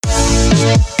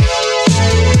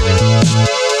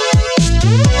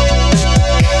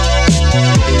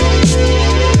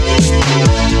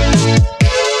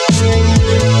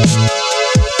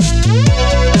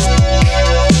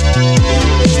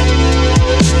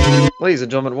Ladies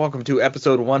and gentlemen, welcome to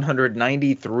episode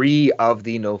 193 of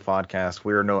the No Podcast.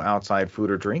 We are no outside food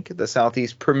or drink, the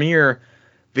Southeast premier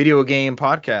video game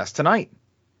podcast. Tonight,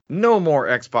 no more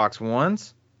Xbox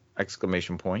Ones!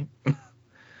 Exclamation point.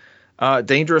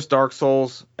 Dangerous Dark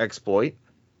Souls exploit.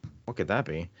 What could that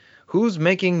be? Who's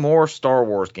making more Star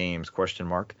Wars games? Question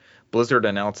mark. Blizzard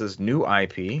announces new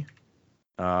IP. Is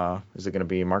it going to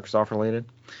be Microsoft related?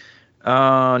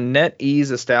 NetEase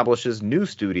establishes new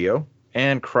studio.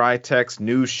 And Crytek's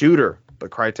new shooter.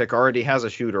 But Crytek already has a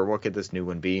shooter. What could this new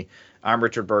one be? I'm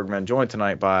Richard Bergman, joined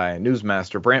tonight by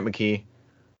Newsmaster Brant McKee.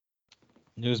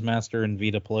 Newsmaster and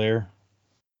Vita player.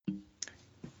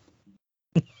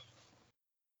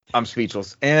 I'm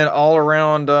speechless. And all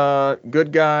around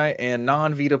good guy and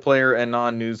non-Vita player and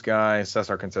non-news guy,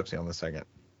 Cesar Concepcion the second.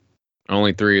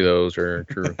 Only three of those are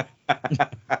true.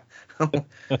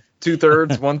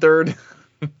 2/3, 1/3.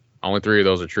 Only three of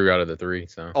those are true out of the three.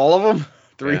 So all of them?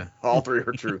 Three? Yeah. All three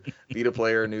are true. Vita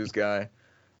player, news guy.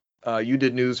 You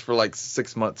did news for like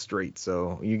 6 months straight,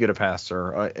 so you get a pass,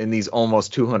 sir. In these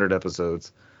almost 200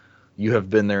 episodes, you have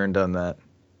been there and done that.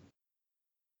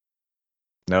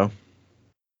 No?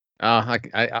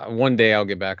 I one day I'll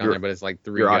get back on there, but it's like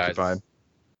three You're guys. occupied.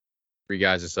 Three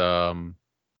guys is doing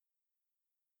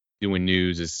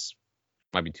news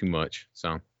might be too much.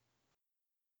 So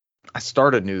I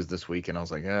started news this week, and I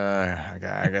was like, I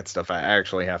got stuff I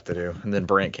actually have to do. And then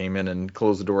Brant came in and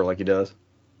closed the door like he does.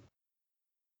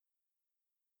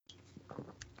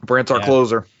 Brant's our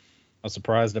closer. I was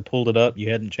surprised I pulled it up. You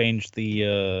hadn't changed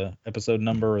the episode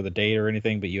number or the date or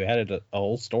anything, but you added a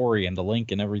whole story and a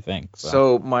link and everything.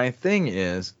 So my thing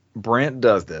is, Brant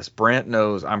does this. Brant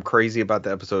knows I'm crazy about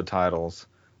the episode titles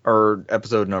or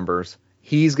episode numbers.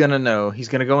 He's going to know. He's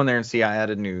going to go in there and see I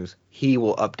added news. He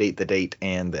will update the date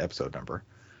and the episode number.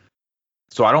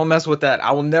 So I don't mess with that.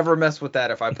 I will never mess with that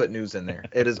if I put news in there.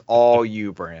 It is all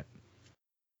you, Brant.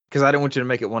 Because I didn't want you to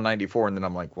make it 194, and then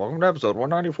I'm like, welcome to episode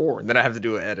 194. And then I have to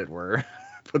do an edit where I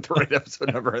put the right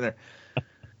episode number in there.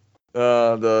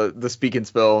 The speak and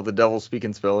spell, the devil speak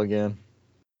and spell again.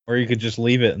 Or you could just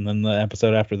leave it, and then the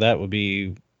episode after that would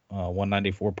be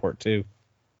 194 part 2.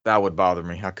 That would bother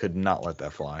me. I could not let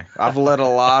that fly. I've let a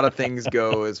lot of things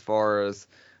go as far as,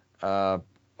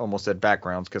 almost said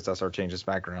backgrounds, because that's our changes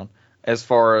background. As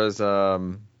far as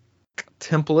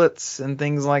templates and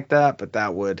things like that, but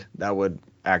that would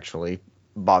actually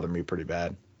bother me pretty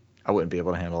bad. I wouldn't be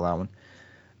able to handle that one.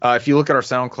 If you look at our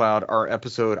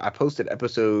SoundCloud, I posted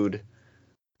episode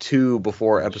 2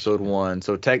 before episode 1,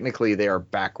 so technically they are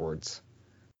backwards.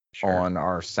 Sure. On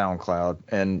our SoundCloud,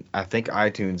 and I think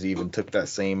iTunes even took that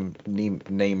same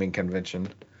naming convention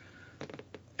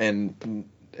and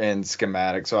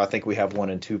schematic. So I think we have 1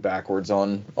 and 2 backwards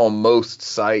on most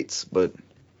sites, but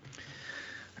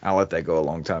I let that go a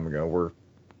long time ago. We're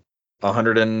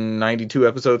 192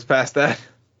 episodes past that.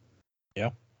 Yeah,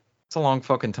 it's a long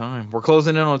fucking time. We're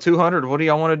closing in on 200. What do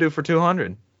y'all want to do for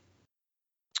 200?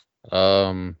 Get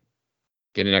an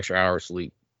extra hour of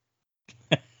sleep.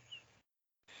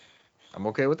 I'm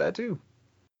okay with that too.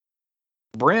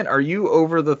 Brant, are you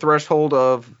over the threshold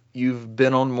of you've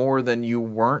been on more than you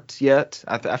weren't yet?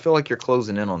 I feel like you're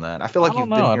closing in on that. I feel like you've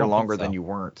been here longer than you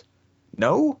weren't.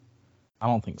 No? I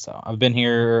don't think so. I've been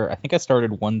here, I think I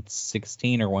started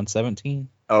 116 or 117.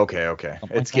 Okay.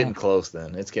 Something It's getting close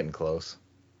then. It's getting close.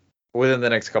 Within the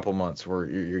next couple months, you're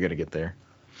going to get there.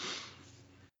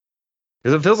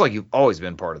 Because it feels like you've always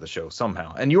been part of the show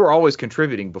somehow. And you were always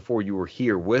contributing before you were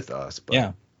here with us. But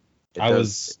yeah.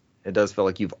 It does feel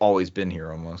like you've always been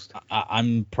here almost.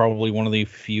 I'm probably one of the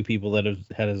few people that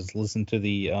has listened to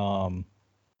the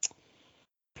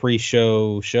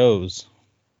pre-show shows.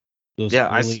 Those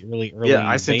really early. Yeah,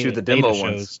 I sent you the demo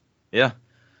ones. Yeah.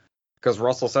 Because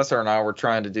Russell Cesar and I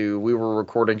we were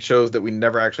recording shows that we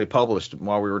never actually published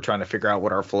while we were trying to figure out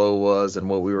what our flow was and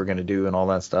what we were going to do and all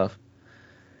that stuff.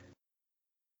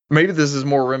 Maybe this is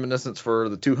more reminiscence for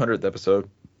the 200th episode.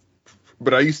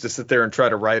 But I used to sit there and try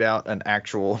to write out an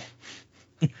actual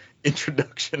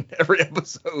introduction every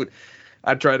episode.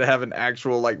 I'd try to have an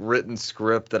actual written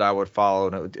script that I would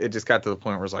follow. And it just got to the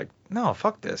point where it's like, no,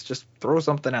 fuck this. Just throw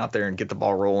something out there and get the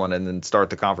ball rolling and then start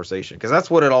the conversation. Because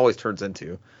that's what it always turns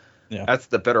into. Yeah. That's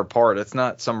the better part. It's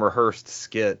not some rehearsed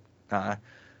skit. I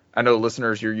know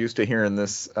listeners, you're used to hearing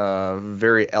this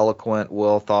very eloquent,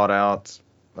 well thought out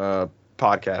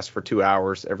podcast for 2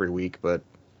 hours every week. But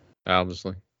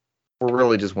obviously. We're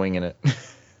really just winging it.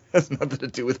 Has nothing to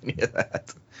do with any of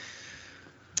that.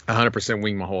 100%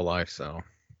 wing my whole life, so.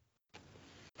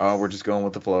 Oh, we're just going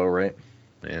with the flow, right?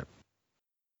 Yeah.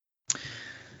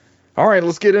 All right,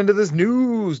 let's get into this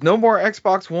news. No more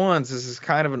Xbox Ones. This is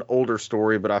kind of an older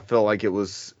story, but I feel like it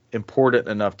was important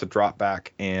enough to drop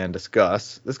back and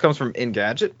discuss. This comes from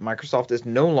Engadget. Microsoft is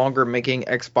no longer making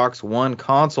Xbox One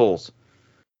consoles.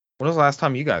 When was the last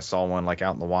time you guys saw one like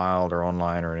out in the wild or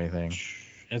online or anything?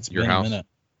 It's Your been house? a minute.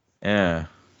 Yeah.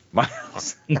 My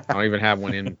house. I don't even have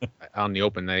one in out in the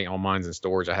open. All mine's in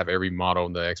storage. I have every model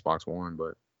of the Xbox One,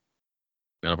 but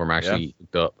none of them are actually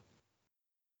hooked up.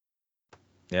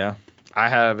 Yeah. I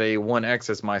have a One X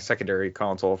as my secondary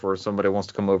console for if somebody wants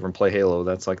to come over and play Halo.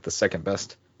 That's like the second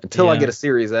best until I Yeah. get a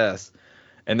Series S.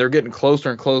 And they're getting closer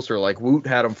and closer. Like Woot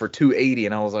had them for 280,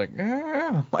 and I was like,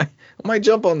 I might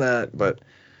jump on that, but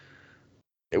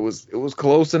it was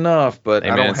close enough. But Hey,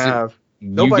 I man, don't have You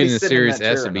nobody's getting the sitting in Series that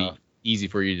S chair would be enough. easy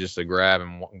for you just to grab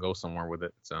and go somewhere with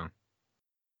it. So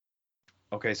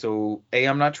Okay, so A,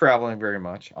 I'm not traveling very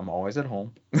much. I'm always at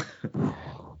home.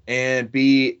 And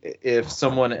B, if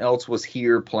someone else was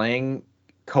here playing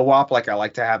co-op, like I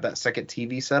like to have that second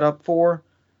TV set up for,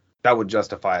 that would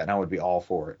justify it, and I would be all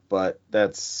for it. But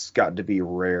that's got to be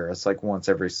rare. It's like once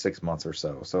every 6 months or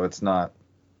so. So it's not.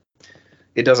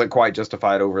 It doesn't quite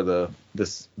justify it over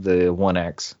the One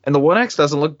X. And the One X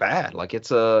doesn't look bad. Like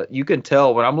you can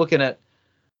tell when I'm looking at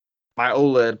my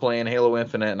OLED playing Halo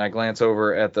Infinite, and I glance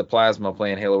over at the Plasma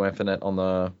playing Halo Infinite on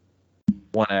the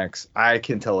One X, I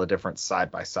can tell a difference side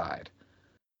by side.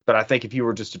 But I think if you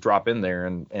were just to drop in there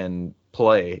and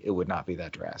play, it would not be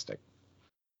that drastic.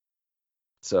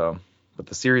 So, but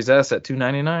the Series S at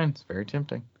 $299 is very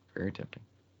tempting. Very tempting.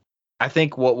 I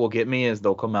think what will get me is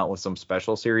they'll come out with some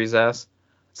special Series S,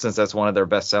 since that's one of their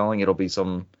best selling. It'll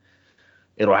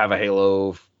have a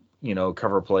Halo,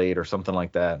 cover plate or something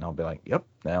like that, and I'll be like, yep,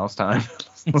 now it's time.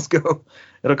 Let's go.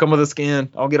 It'll come with a skin.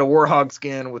 I'll get a Warhog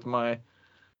skin with I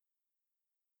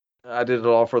did it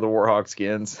all for the Warhog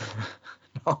skins.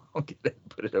 I'll get it and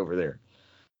put it over there.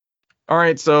 All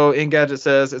right, so Engadget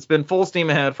says it's been full steam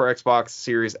ahead for Xbox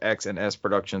Series X and S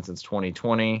production since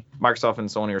 2020. Microsoft and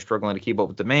Sony are struggling to keep up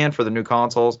with demand for the new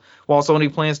consoles, while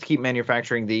Sony plans to keep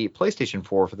manufacturing the PlayStation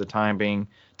 4 for the time being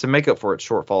to make up for its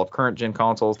shortfall of current-gen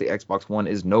consoles. The Xbox One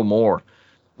is no more.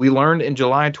 We learned in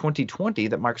July 2020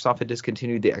 that Microsoft had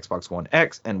discontinued the Xbox One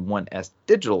X and One S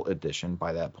Digital Edition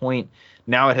by that point.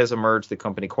 Now it has emerged the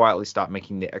company quietly stopped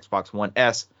making the Xbox One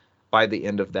S by the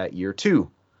end of that year, too.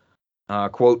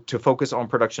 Quote, to focus on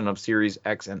production of Series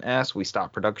X and S, we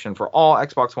stopped production for all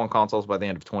Xbox One consoles by the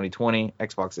end of 2020.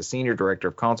 Xbox's senior director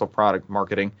of console product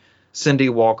marketing, Cindy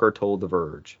Walker, told The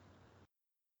Verge.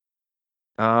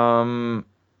 I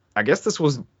guess this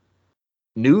was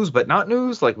news, but not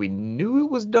news. Like we knew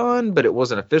it was done, but it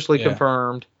wasn't officially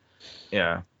confirmed.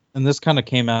 Yeah. And this kind of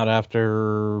came out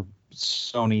after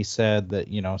Sony said that,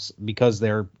 because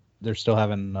they're still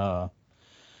having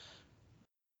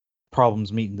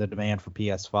problems meeting the demand for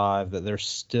PS5, that there's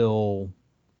still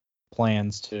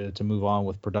plans to move on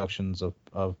with productions of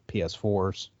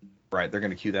PS4s. Right, they're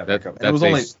going to queue that back up. And it was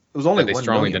only they 1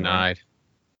 strongly million, denied.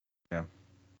 Right? Yeah.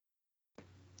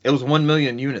 It was 1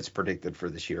 million units predicted for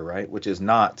this year, right? Which is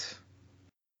that's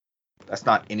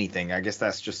not anything. I guess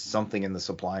that's just something in the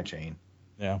supply chain.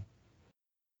 Yeah.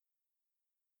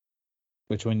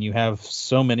 Which when you have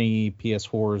so many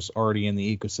PS4s already in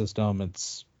the ecosystem,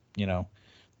 it's, you're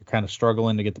kind of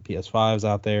struggling to get the PS5s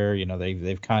out there.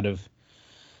 They've kind of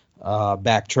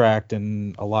backtracked,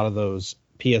 and a lot of those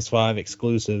PS5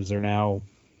 exclusives are now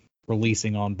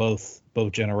releasing on both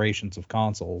generations of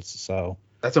consoles. So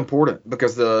that's important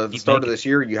because the start of this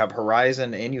year you have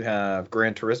Horizon and you have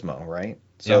Gran Turismo, right?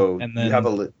 So and then, you have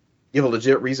a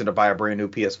legit reason to buy a brand new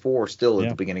PS4 still at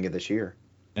the beginning of this year.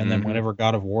 And then whenever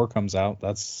God of War comes out,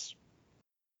 that's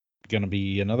going to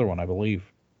be another one, I believe.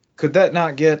 Could that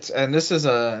not get? And this is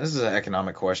an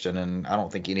economic question, and I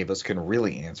don't think any of us can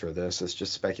really answer this. It's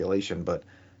just speculation, but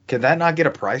can that not get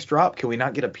a price drop? Can we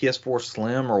not get a PS4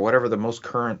 Slim or whatever the most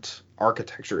current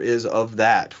architecture is of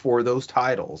that for those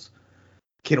titles?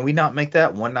 Can we not make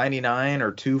that $199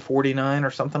 or $249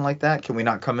 or something like that? Can we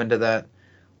not come into that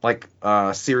like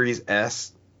Series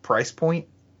S price point?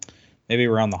 Maybe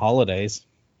around the holidays,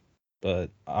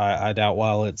 but I doubt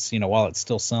while it's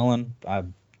still selling.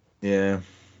 Yeah.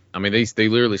 I mean, they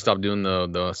literally stopped doing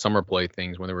the summer play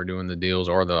things when they were doing the deals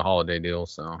or the holiday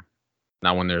deals. So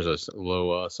not when there's a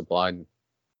low supply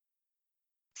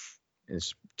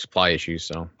issues.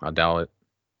 So I doubt it.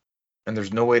 And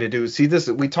there's no way to do. See this.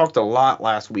 We talked a lot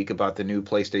last week about the new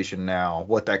PlayStation Now,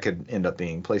 what that could end up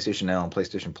being, PlayStation Now and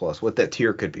PlayStation Plus, what that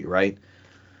tier could be, right?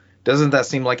 Doesn't that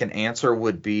seem like an answer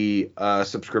would be a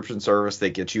subscription service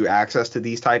that gets you access to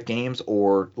these type games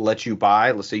or lets you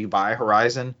buy? Let's say you buy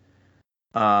Horizon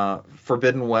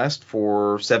Forbidden West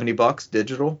for $70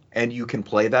 digital, and you can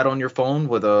play that on your phone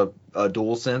with a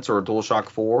DualSense or a DualShock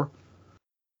 4.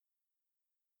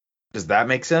 Does that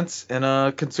make sense in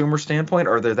a consumer standpoint?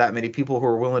 Are there that many people who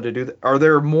are willing to do that? Are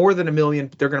there more than a million?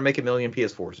 They're going to make a million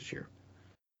PS4s this year.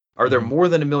 Are there Mhm. more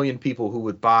than a million people who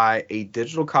would buy a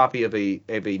digital copy of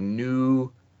a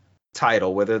new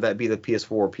title, whether that be the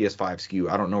PS4 or PS5 SKU?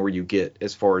 I don't know where you get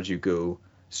as far as you go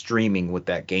streaming with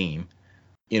that game.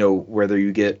 Whether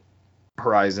you get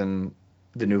Horizon,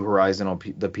 the new Horizon on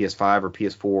the PS5 or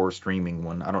PS4 streaming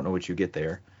one. I don't know what you get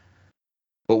there.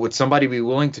 But would somebody be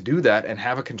willing to do that and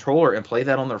have a controller and play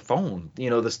that on their phone?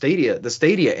 The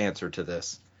Stadia answer to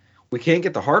this. We can't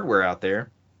get the hardware out there,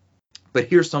 but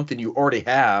here's something you already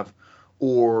have.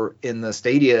 Or in the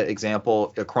Stadia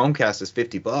example, a Chromecast is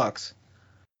 $50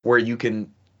 where you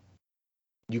can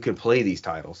play these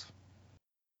titles.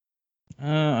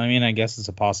 I mean, I guess it's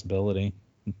a possibility.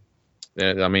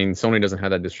 Yeah, I mean, Sony doesn't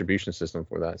have that distribution system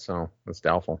for that, so it's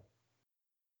doubtful.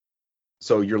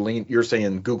 So you're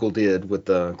saying Google did with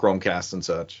the Chromecast and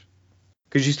such.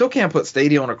 Because you still can't put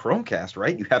Stadia on a Chromecast,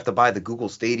 right? You have to buy the Google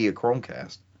Stadia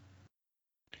Chromecast.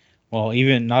 Well,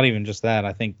 not even just that.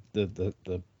 I think the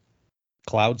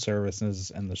cloud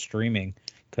services and the streaming,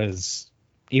 because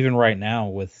even right now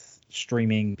with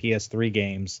streaming PS3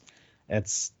 games,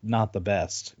 it's not the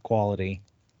best quality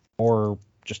or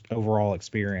just overall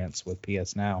experience with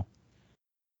PS Now.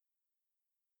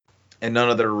 And none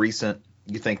of their recent.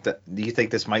 Do you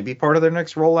think this might be part of their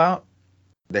next rollout?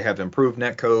 They have improved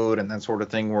netcode and that sort of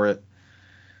thing. Like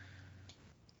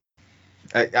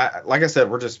I said,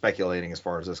 we're just speculating as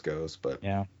far as this goes. But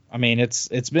Yeah, I mean it's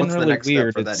been what's the really next step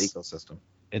weird. for that ecosystem?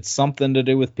 It's something to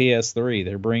do with PS3.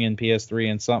 They're bringing PS3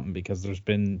 in something because there's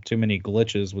been too many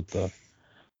glitches with the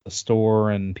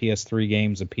store and PS3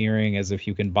 games appearing as if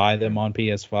you can buy them on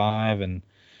PS5. And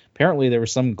apparently there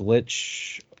was some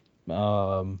glitch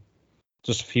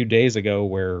just a few days ago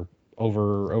where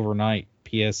overnight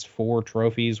PS4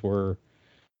 trophies were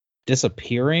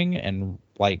disappearing and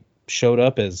like showed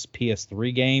up as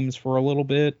PS3 games for a little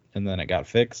bit, and then it got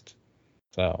fixed.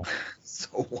 So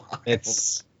So wild.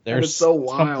 There's so some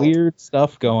wild. weird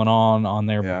stuff going on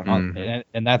there, Yeah.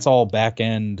 and that's all back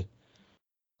end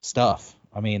stuff.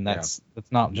 I mean, that's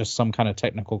not just some kind of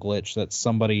technical glitch. That's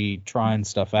somebody trying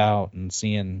stuff out and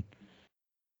seeing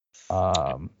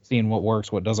what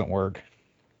works, what doesn't work.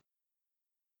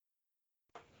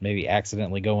 Maybe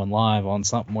accidentally going live on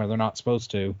something where they're not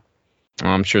supposed to.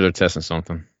 I'm sure they're testing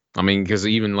something. I mean, because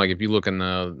even like if you look in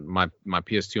my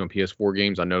PS2 and PS4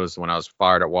 games, I noticed when I was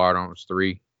fired at Wild Arms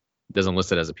 3, it doesn't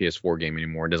list it as a PS4 game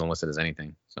anymore. It doesn't list it as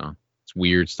anything. So it's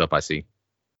weird stuff I see.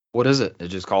 What is it? It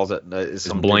just calls it it's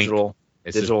some blank.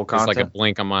 digital content. It's like a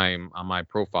blank on my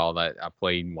profile that I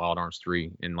played Wild Arms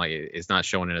 3, and like it's not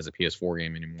showing it as a PS4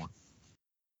 game anymore.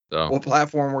 So What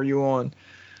platform were you on?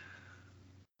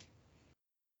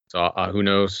 So who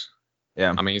knows?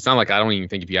 Yeah. I mean, it's not like I don't even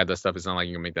think if you add that stuff, it's not like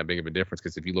you can make that big of a difference.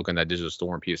 Because if you look in that digital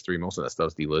store on PS3, most of that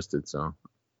stuff's delisted. So, I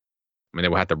mean, they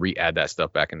will have to re-add that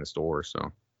stuff back in the store.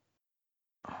 So,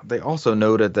 they also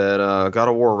noted that God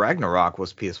of War Ragnarok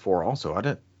was PS4 also. I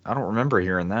don't remember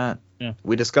hearing that. Yeah.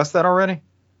 We discussed that already?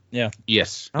 Yeah.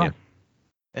 Yes. Oh. Yeah.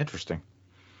 Interesting.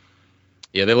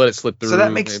 Yeah, they let it slip through. So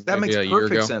that makes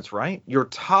perfect ago. sense, right? Your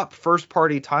top first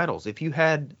party titles, if you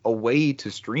had a way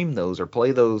to stream those or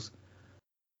play those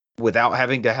without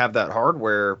having to have that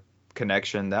hardware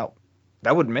connection, that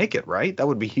would make it, right? That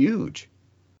would be huge.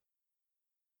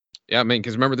 Yeah, I mean,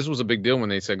 because remember, this was a big deal when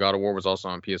they said God of War was also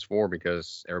on PS4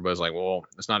 because everybody's like, well,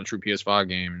 it's not a true PS5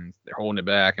 game. And they're holding it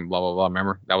back and blah, blah, blah.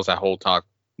 Remember? That was that whole talk.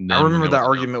 I remember that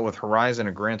argument with Horizon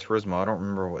and Gran Turismo. I don't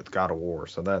remember with God of War.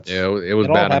 So that's... Yeah, it was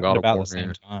bad on God of War. The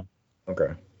same time.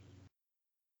 Okay.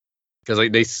 Because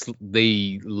like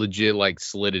they legit like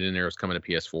slid it in there. It was coming to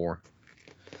PS4.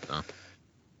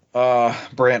 So.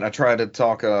 Brant, I tried to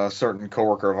talk a certain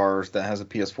coworker of ours that has a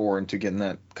PS4 into getting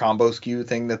that combo SKU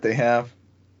thing that they have.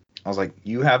 I was like,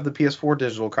 you have the PS4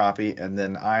 digital copy, and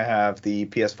then I have the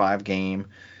PS5 game.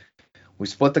 We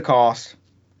split the cost.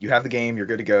 You have the game. You're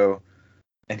good to go.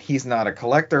 And he's not a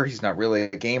collector. He's not really a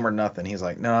gamer, nothing. He's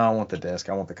like, no, I want the disc.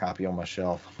 I want the copy on my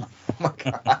shelf. Oh my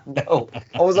God, no.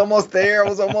 I was almost there.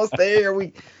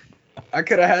 I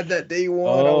could have had that day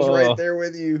one. I was right there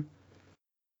with you.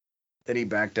 Then he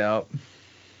backed out.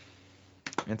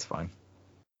 It's fine.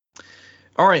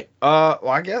 All right. Well,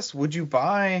 I guess, would you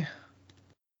buy...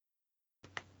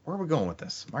 Where are we going with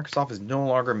this? Microsoft is no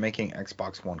longer making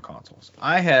Xbox One consoles.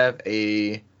 I have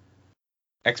a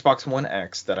Xbox One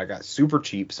X that I got super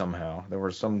cheap somehow. There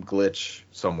was some glitch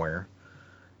somewhere.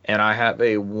 And I have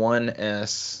a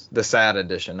 1S, the SAT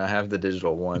edition. I have the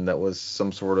digital one that was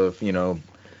some sort of,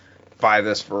 buy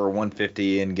this for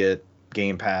 $150 and get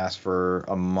Game Pass for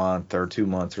a month or 2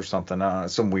 months or something.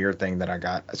 Some weird thing that I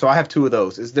got. So I have 2 of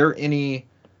those. Is there any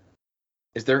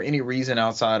reason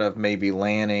outside of maybe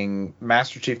landing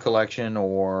Master Chief Collection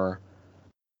or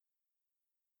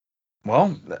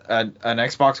well, an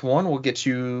Xbox One will get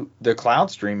you the cloud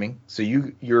streaming, so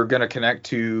you're gonna connect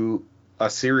to a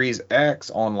Series X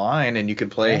online, and you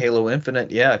can play Halo Infinite.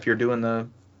 Yeah, if you're doing the.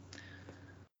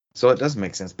 So it does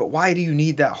make sense. But why do you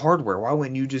need that hardware? Why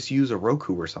wouldn't you just use a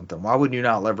Roku or something? Why wouldn't you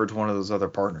not leverage one of those other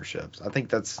partnerships? I think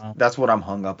that's what I'm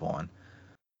hung up on.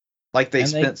 Like they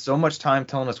spent so much time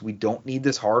telling us we don't need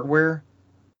this hardware,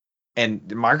 and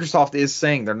Microsoft is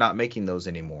saying they're not making those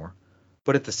anymore.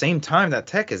 But at the same time, that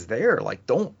tech is there. Like,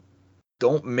 don't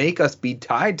make us be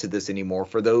tied to this anymore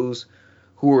for those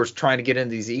who are trying to get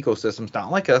into these ecosystems. Not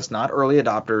like us, not early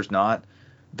adopters, not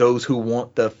those who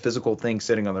want the physical thing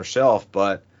sitting on their shelf,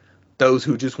 but those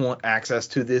who just want access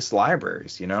to this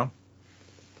libraries, you know?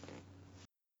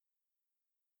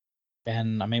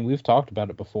 And I mean, we've talked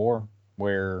about it before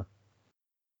where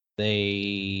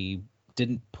they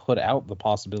didn't put out the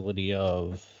possibility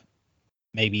of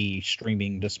maybe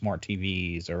streaming to smart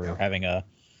TVs or having a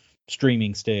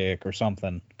streaming stick or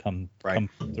something come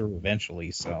through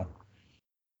eventually. So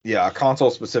yeah, a console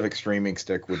specific streaming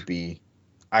stick would be,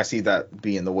 I see that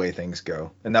being the way things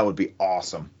go, and that would be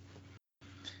awesome.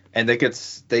 And they could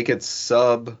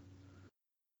sub.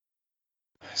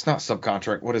 It's not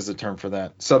subcontract. What is the term for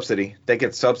that? Subsidy. They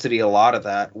could subsidy a lot of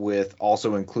that with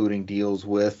also including deals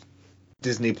with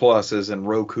Disney Pluses and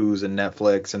Rokus and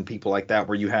Netflix and people like that,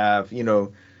 where you have, you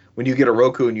know, when you get a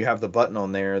Roku and you have the button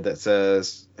on there that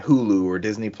says Hulu or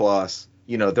Disney Plus,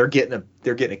 you know, they're getting a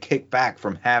kickback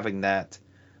from having that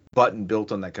button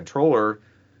built on that controller,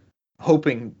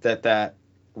 hoping that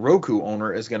Roku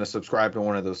owner is going to subscribe to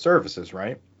one of those services,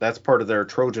 right? That's part of their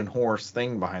Trojan horse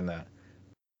thing behind that.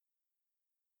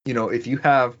 You know, if you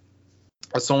have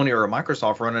a Sony or a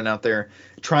Microsoft running out there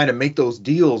trying to make those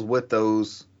deals with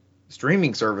those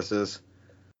streaming services,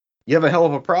 you have a hell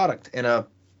of a product in a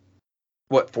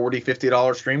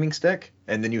 $40-$50 streaming stick,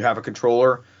 and then you have a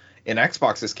controller. In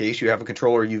Xbox's case, you have a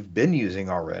controller you've been using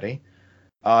already.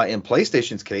 In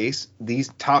PlayStation's case, these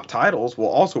top titles will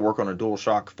also work on a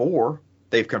DualShock 4.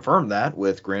 They've confirmed that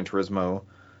with Gran Turismo,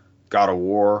 God of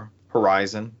War,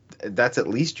 Horizon. That's at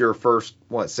least your first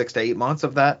 6 to 8 months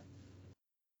of that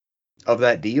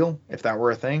deal, if that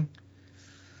were a thing.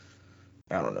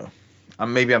 I don't know.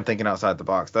 Maybe I'm thinking outside the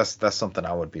box. That's something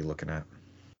I would be looking at.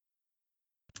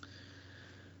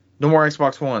 No more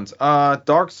Xbox Ones.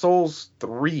 Dark Souls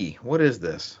 3. What is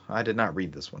this? I did not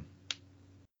read this one.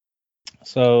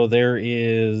 So there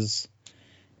is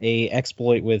a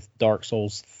exploit with Dark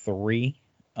Souls 3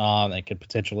 that could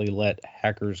potentially let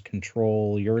hackers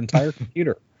control your entire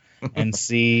computer and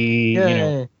see, you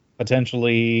know,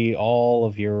 potentially all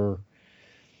of your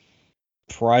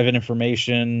private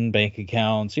information, bank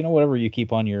accounts, you know, whatever you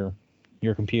keep on your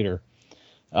computer.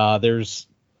 There's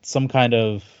some kind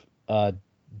of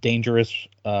dangerous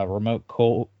remote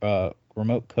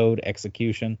code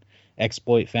execution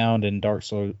exploit found in Dark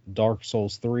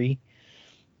Souls 3.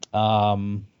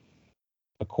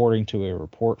 According to a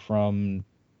report from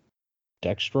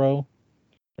Dexerto,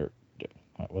 or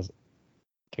what was it?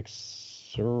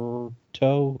 Dexerto?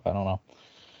 I don't know.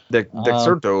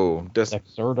 Dexerto.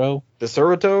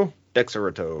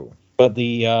 But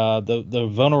the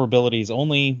vulnerabilities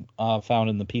only found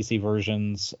in the PC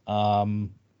versions, and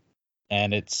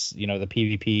it's, you know, the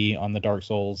PvP on the Dark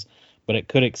Souls, but it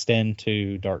could extend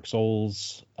to Dark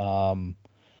Souls 1,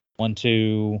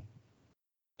 2,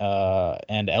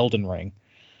 and Elden Ring.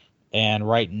 And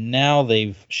right now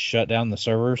they've shut down the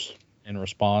servers in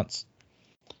response.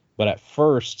 But at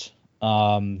first,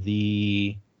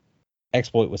 the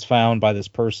exploit was found by this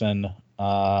person,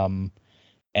 and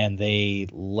they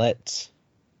let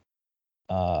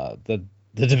the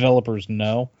developers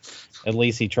know. At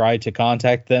least he tried to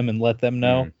contact them and let them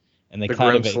know. And they the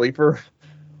Grim Sleeper.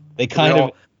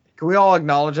 Can we all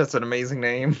acknowledge that's an amazing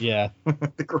name? Yeah.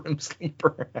 The Grim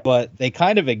Sleeper. But they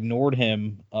kind of ignored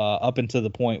him up until the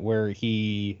point where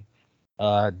he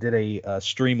did a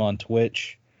stream on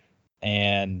Twitch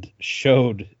and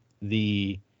showed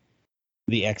the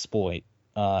exploit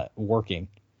working.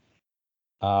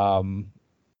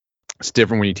 It's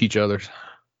different when you teach others.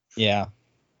 Yeah.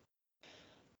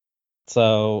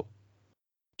 So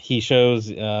he shows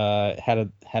had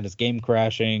his game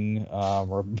crashing,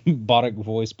 robotic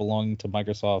voice belonging to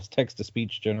Microsoft's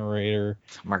text-to-speech generator.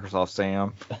 Microsoft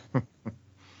Sam.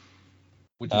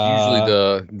 Which is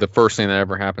usually the first thing that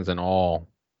ever happens in all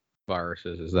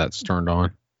viruses is that's turned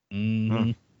on.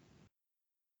 Mm-hmm.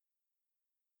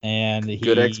 And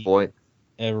good exploit.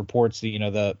 it reports that,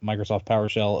 the Microsoft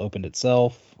PowerShell opened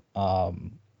itself,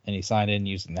 and he signed in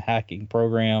using the hacking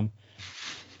program.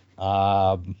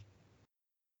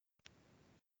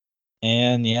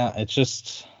 And yeah, it's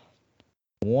just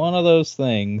one of those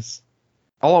things.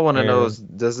 All I want to know is,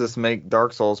 does this make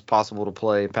Dark Souls possible to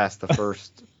play past the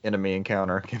first enemy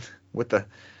encounter? With the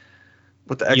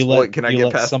exploit, can I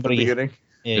get past the beginning?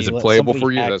 Yeah, is it playable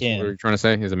for you? That's what you're trying to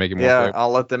say? Is it making more playable?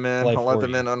 I'll let them in. I'll let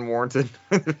them in unwarranted.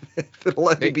 If it'll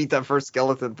let me beat that first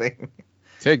skeleton thing.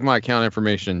 Take my account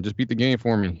information. Just beat the game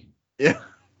for me. Yeah.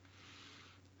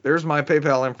 There's my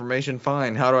PayPal information.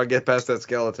 Fine. How do I get past that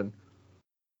skeleton?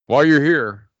 While you're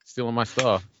here, stealing my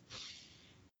stuff.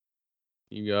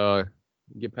 You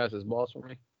get past this boss for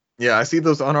me? Yeah, I see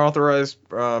those unauthorized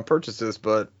purchases,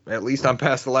 but at least I'm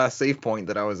past the last save point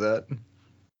that I was at.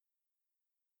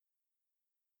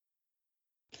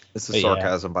 This is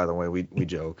sarcasm, by the way. We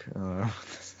joke.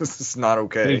 This is not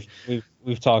okay.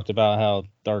 We've talked about how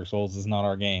Dark Souls is not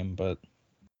our game, but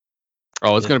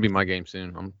it's gonna be my game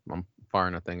soon. I'm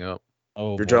firing that thing up.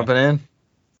 Oh, you're jumping in?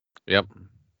 Yep.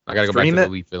 I gotta go back to the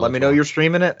Elite Village. Let me know you're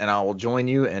streaming it, and I will join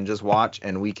you and just watch,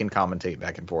 and we can commentate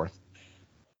back and forth.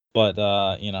 But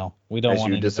we don't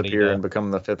want you disappear and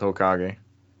become the 5th Hokage.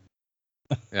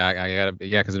 Yeah, I gotta.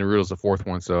 Yeah, because Naruto's the 4th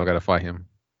one, so I gotta fight him.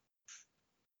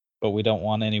 But we don't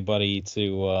want anybody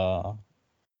to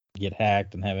get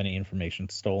hacked and have any information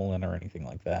stolen or anything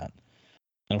like that.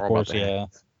 And of course,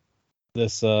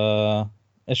 this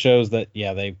it shows that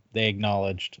they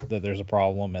acknowledged that there's a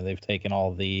problem, and they've taken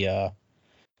all the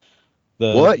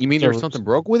what? You mean there's something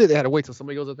broke with it? They had to wait till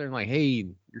somebody goes up there and like, hey,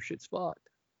 your shit's fucked.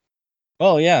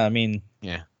 Well, yeah, I mean,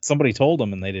 yeah, somebody told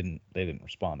them and they didn't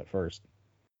respond at first.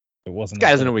 It wasn't. This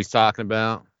guy doesn't know what he's talking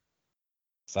about.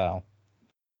 So,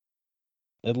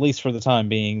 at least for the time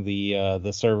being,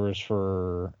 the servers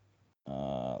for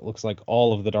looks like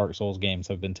all of the Dark Souls games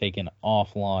have been taken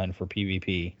offline for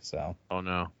PvP. So. Oh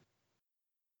no.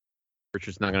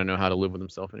 Richard's not gonna know how to live with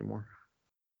himself anymore.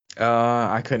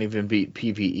 I couldn't even beat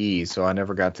PvE, so I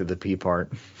never got to the P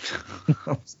part.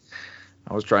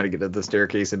 I was trying to get to the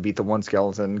staircase and beat the one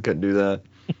skeleton. Couldn't do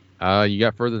that. You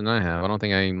got further than I have. I don't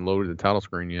think I even loaded the title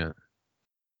screen yet.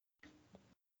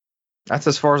 That's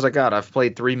as far as I got. I've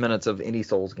played 3 minutes of any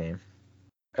Souls game.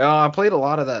 I played a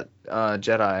lot of that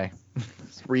Jedi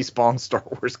Respawn Star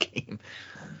Wars game,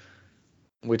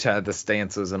 which had the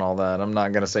stances and all that. I'm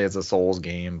not going to say it's a Souls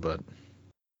game, but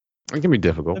it can be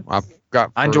difficult. I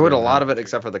enjoyed a lot of it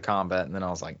except for the combat, and then I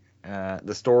was like,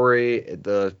 the story,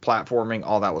 the platforming,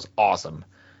 all that was awesome.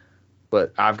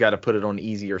 But I've got to put it on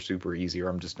easy or super easy, or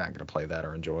I'm just not going to play that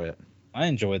or enjoy it. I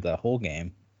enjoyed that whole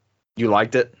game. You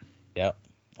liked it? Yep.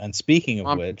 And speaking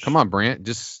of which... Come on, Brant.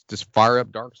 Just fire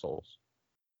up Dark Souls.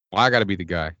 Well, I got to be the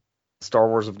guy. Star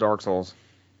Wars of Dark Souls.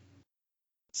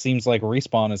 Seems like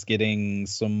Respawn is getting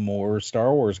some more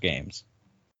Star Wars games.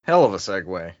 Hell of a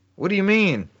segue. What do you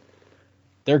mean?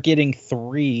 They're getting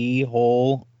 3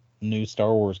 whole new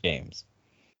Star Wars games.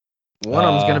 One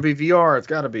of them's going to be VR. It's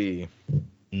got to be.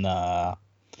 Nah.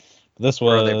 This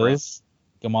was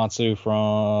Gamatsu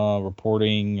from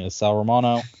reporting Sal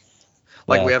Romano.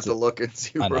 Like we have to look and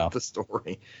see who wrote the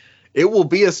story. It will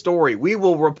be a story. We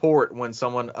will report when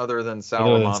someone other than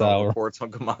Sal Romano reports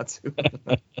on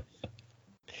Gamatsu.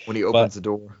 When he opens the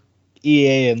door.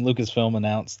 EA and Lucasfilm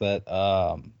announced that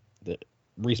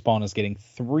Respawn is getting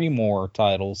 3 more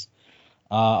titles.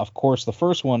 Of course, the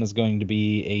first one is going to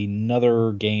be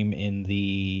another game in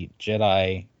the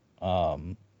Jedi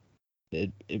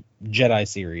Jedi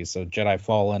series, so Jedi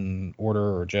Fallen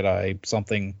Order or Jedi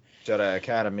something. Jedi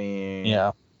Academy.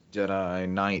 Yeah. Jedi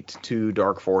Knight 2,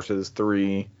 Dark Forces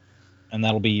 3. And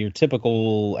that'll be your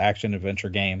typical action adventure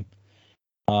game.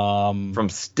 From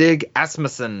Stig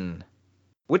Asmussen.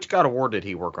 Which God of War did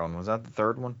he work on? Was that the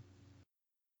 3rd one?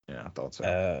 Yeah, I thought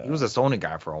so. He was a Sony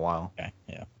guy for a while. Okay,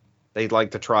 yeah. They'd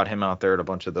like to trot him out there at a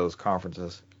bunch of those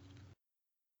conferences.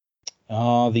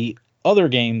 The other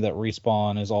game that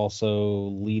Respawn is also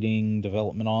leading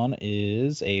development on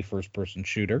is a first-person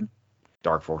shooter.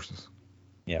 Dark Forces.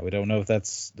 Yeah, we don't know if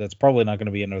that's probably not going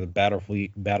to be another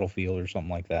Battlefield or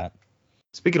something like that.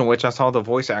 Speaking of which, I saw the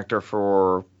voice actor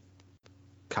for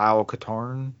Kyle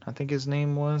Katarn, I think his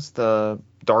name was, the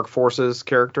Dark Forces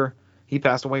character. He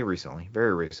passed away recently,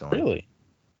 very recently. Really?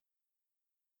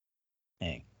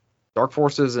 Dang. Dark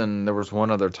Forces, and there was one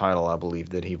other title, I believe,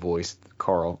 that he voiced.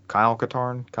 Kyle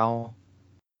Katarn?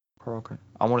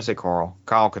 I want to say Kyle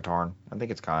Katarn. I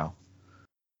think it's Kyle.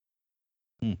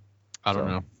 I don't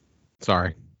know.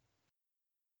 Sorry.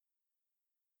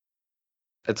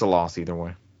 It's a loss either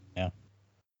way. Yeah.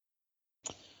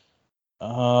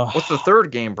 What's the 3rd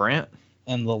game, Brant?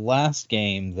 And the last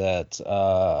game that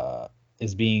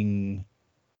is being,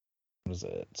 what is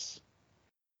it?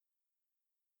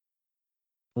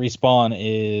 Respawn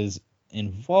is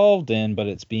involved in, but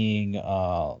it's being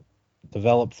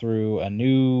developed through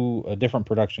a different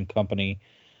production company.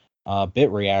 Bit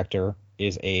Reactor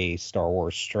is a Star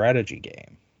Wars strategy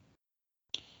game.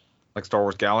 Like Star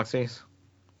Wars Galaxies?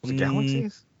 Was it Mm.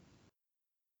 Galaxies?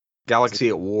 Galaxy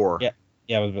at War.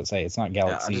 Yeah, I was about to say it's not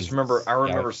Galaxies. I remember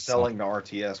Galaxy selling to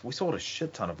RTS. We sold a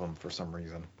shit ton of them for some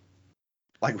reason.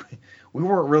 Like we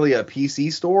weren't really a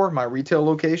PC store, my retail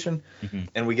location,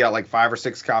 and we got like 5 or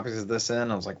 6 copies of this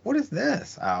in. I was like, "What is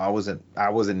this?" I wasn't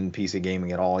in PC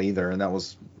gaming at all either, and that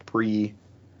was pre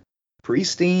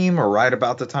Steam or right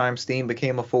about the time Steam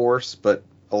became a force. But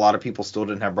a lot of people still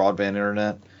didn't have broadband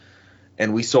internet,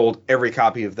 and we sold every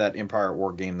copy of that Empire at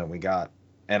War game that we got.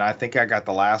 And I think I got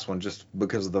the last one just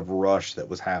because of the rush that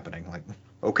was happening. Like,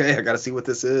 okay, I got to see what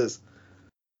this is.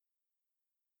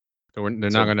 So they're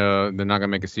not gonna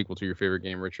make a sequel to your favorite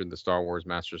game, Richard, the Star Wars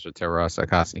Masters of Terras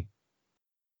Akasi.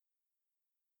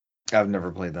 I've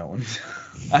never played that one.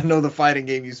 I know the fighting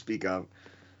game you speak of.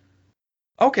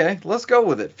 Okay, let's go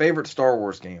with it. Favorite Star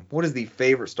Wars game. What is the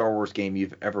favorite Star Wars game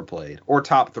you've ever played? Or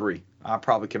top 3? I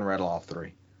probably can rattle off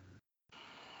 3.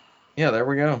 Yeah, there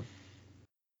we go.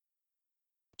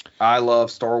 I love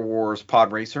Star Wars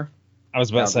Pod Racer. I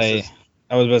was about to say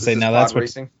now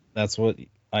that's what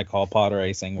I call pod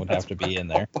racing would have to be in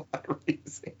there. Pod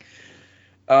racing.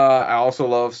 I also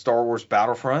love Star Wars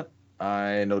Battlefront.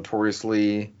 I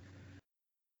notoriously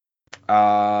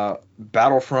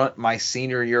Battlefront my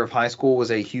senior year of high school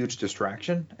was a huge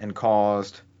distraction and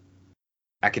caused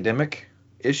academic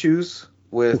issues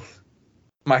with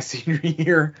my senior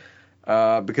year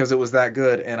because it was that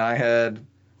good, and I had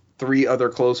 3 other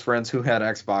close friends who had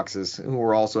Xboxes who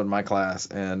were also in my class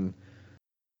and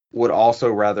would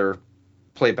also rather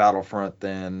play Battlefront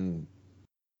than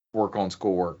work on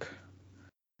schoolwork.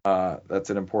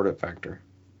 That's an important factor.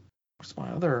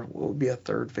 What would be a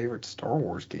third favorite Star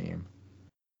Wars game?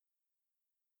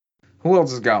 Who else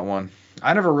has got one?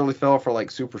 I never really fell for like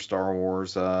Super Star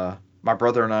Wars. My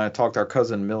brother and I talked our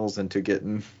cousin Mills into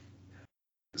getting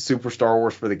Super Star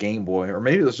Wars for the Game Boy, or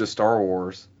maybe it was just Star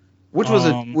Wars, which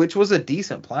was a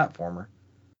decent platformer.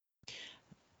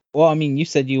 Well, I mean, you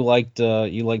said you liked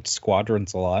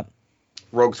Squadrons a lot.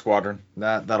 Rogue Squadron.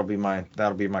 That'll be my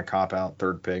cop out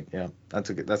third pick. Yeah, that's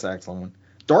an excellent one.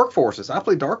 Dark Forces. I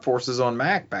played Dark Forces on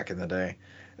Mac back in the day.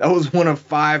 That was one of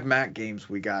 5 Mac games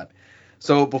we got.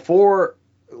 So before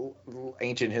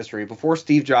ancient history, before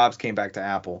Steve Jobs came back to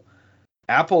Apple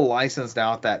licensed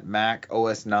out that Mac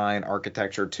OS 9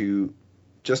 architecture to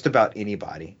just about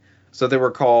anybody. So they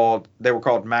were called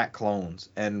Mac clones,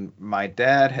 and my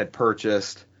dad had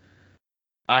purchased.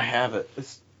 I have it.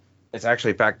 It's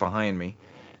actually back behind me,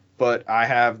 but I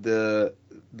have the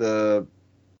CPU,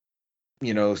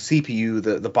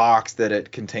 the box that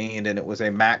it contained, and it was a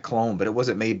Mac clone, but it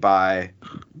wasn't made by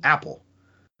Apple,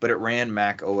 but it ran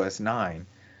Mac OS 9.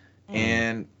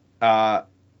 And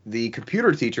the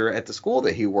computer teacher at the school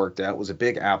that he worked at was a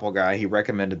big Apple guy. He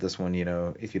recommended this one,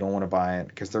 if you don't want to buy it,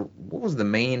 because there was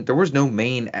no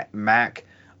main Mac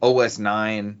OS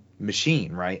 9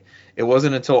 machine, right? It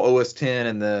wasn't until OS 10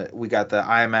 and we got the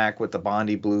iMac with the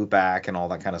Bondi blue back and all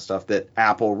that kind of stuff that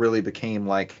Apple really became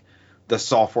like the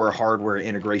software hardware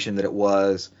integration that it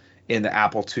was in the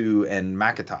Apple II and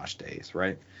Macintosh days,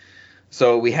 right?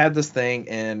 So we had this thing,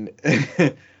 and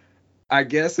I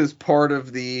guess as part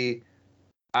of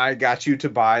I got you to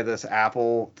buy this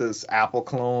Apple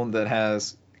clone that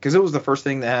has, because it was the first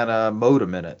thing that had a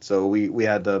modem in it. So we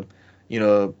had the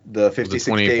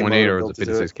 56K modem or the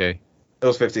 56K. It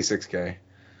was 56K.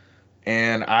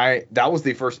 And that was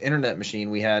the first internet machine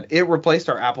we had. It replaced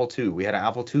our Apple II. We had an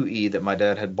Apple IIe that my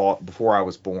dad had bought before I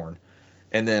was born.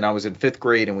 And then I was in 5th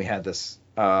grade and we had this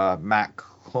Mac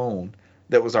clone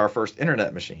that was our first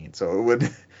internet machine. So it would,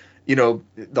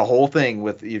 the whole thing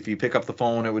with, if you pick up the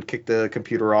phone, it would kick the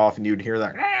computer off and you'd hear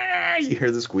that, you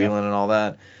hear the squealing and all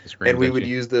that. And we would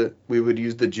use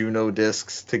the Juno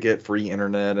discs to get free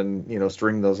internet and,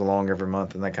 string those along every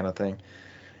month and that kind of thing.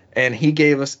 And he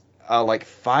gave us like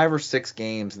 5 or 6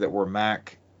 games that were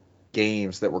Mac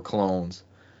games that were clones.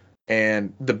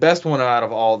 And the best one out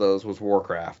of all those was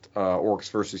Warcraft,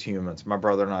 Orcs versus Humans. My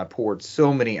brother and I poured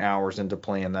so many hours into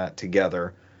playing that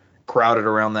together, crowded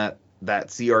around that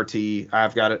CRT.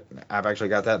 I've actually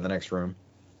got that in the next room.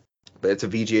 But it's a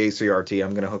VGA CRT.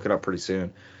 I'm going to hook it up pretty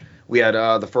soon. We had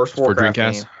the first Warcraft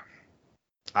game.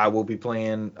 I will be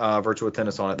playing Virtua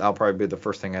Tennis on it. That'll probably be the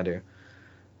first thing I do.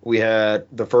 We had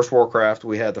the first Warcraft.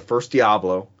 We had the first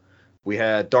Diablo. We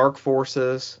had Dark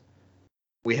Forces.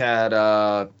 We had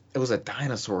it was a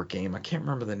dinosaur game. I can't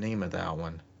remember the name of that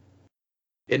one.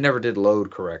 It never did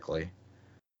load correctly.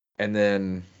 And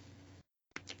then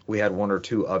we had one or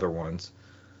two other ones.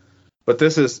 But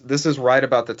this is right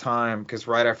about the time, because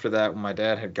right after that, when my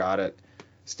dad had got it,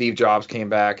 Steve Jobs came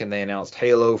back and they announced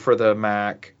Halo for the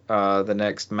Mac, the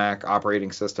next Mac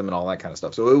operating system, and all that kind of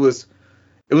stuff. So it was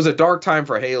a dark time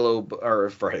for Halo, or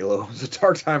for Halo. It was a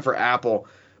dark time for Apple,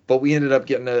 but we ended up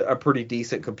getting a pretty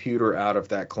decent computer out of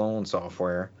that clone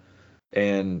software,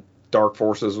 and Dark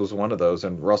Forces was one of those.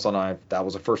 And Russell and I, that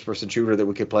was a first-person shooter that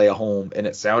we could play at home, and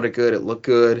it sounded good, it looked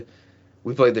good.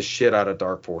 We played the shit out of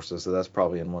Dark Forces, so that's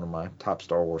probably in one of my top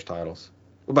Star Wars titles.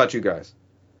 What about you guys?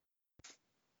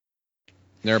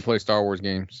 Never played Star Wars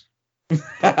games.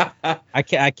 I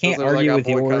can't argue with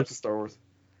yours. Star Wars.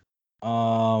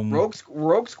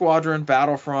 Rogue Squadron,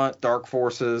 Battlefront, Dark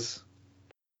Forces,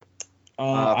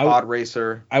 Pod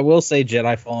Racer. I will say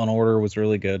Jedi Fallen Order was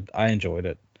really good. I enjoyed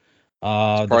it.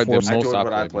 Probably the most I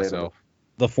played myself.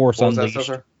 The Force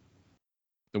Unleashed.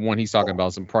 The one he's talking about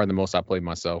is probably the most I played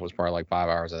myself. Was probably like 5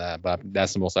 hours of that, but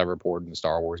that's the most I reported in the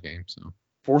Star Wars game. So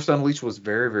Force Unleashed was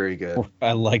very, very good.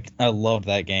 I loved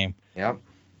that game. Yep.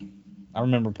 I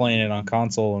remember playing it on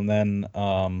console and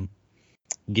then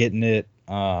getting it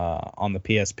on the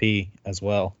PSP as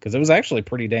well, because it was actually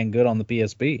pretty dang good on the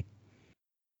PSP.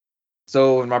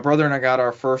 So when my brother and I got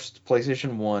our first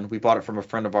PlayStation 1, we bought it from a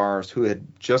friend of ours who had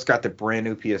just got the brand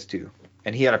new PS2,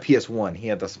 and he had a PS1. He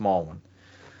had the small one.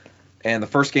 And the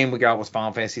first game we got was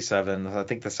Final Fantasy VII. I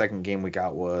think the second game we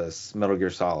got was Metal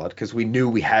Gear Solid, because we knew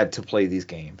we had to play these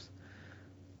games.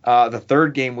 The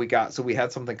third game we got, so we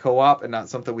had something co-op and not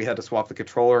something we had to swap the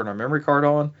controller and our memory card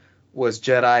on, was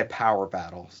Jedi Power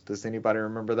Battles. Does anybody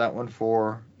remember that one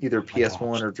for either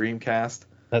PS1 or Dreamcast?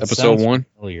 That episode 1?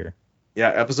 Familiar. Yeah,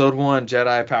 episode 1,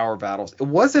 Jedi Power Battles. It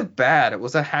wasn't bad. It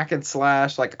was a hack and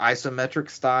slash, like isometric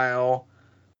style.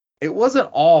 It wasn't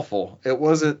awful. It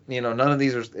wasn't, none of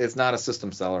these are, it's not a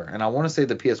system seller. And I want to say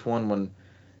the PS1 one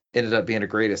ended up being a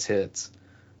greatest hits.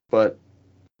 But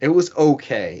it was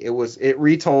okay. It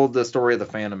retold the story of the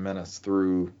Phantom Menace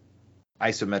through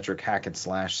isometric hack and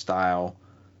slash style,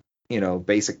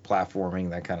 basic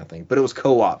platforming, that kind of thing. But it was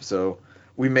co-op, so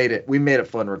we made it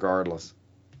fun regardless.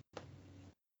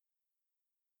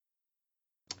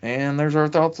 And there's our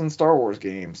thoughts on Star Wars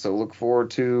games. So look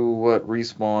forward to what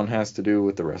Respawn has to do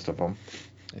with the rest of them.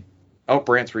 Oh,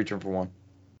 Brant's reaching for one.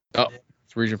 Oh,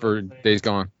 it's reaching for Days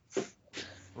Gone.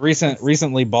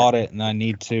 Recently bought it, and I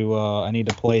need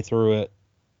to play through it.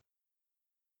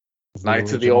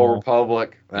 Knights of the Old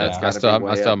Republic. I still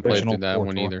haven't played through that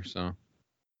one either. So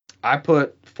I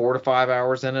put 4 to 5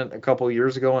 hours in it a couple of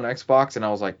years ago on Xbox, and I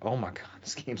was like, oh my god,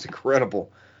 this game's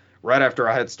incredible. Right after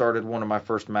I had started one of my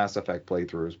first Mass Effect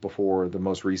playthroughs before the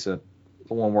most recent,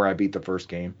 the one where I beat the first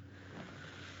game.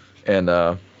 And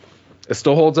it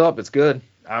still holds up. It's good.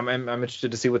 I'm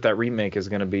interested to see what that remake is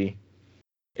going to be.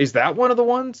 Is that one of the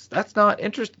ones? That's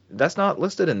not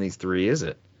listed in these three, is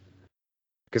it?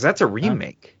 Because that's a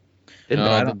remake.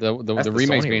 No, the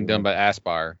remake's being done by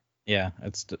Aspyr. Yeah,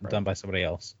 it's done by somebody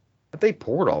else. But they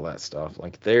port all that stuff.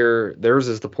 Like theirs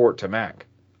is the port to Mac.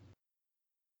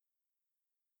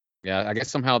 Yeah, I guess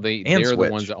somehow they're the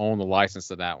ones that own the license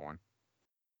to that one.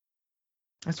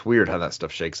 That's weird how that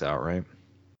stuff shakes out, right?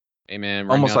 Hey man,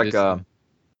 right almost now, like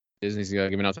Disney's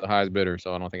giving out to the highest bidder,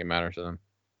 so I don't think it matters to them.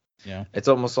 Yeah, it's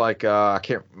almost like I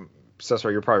can't.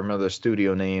 Cesar, you probably remember the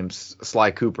studio names. Sly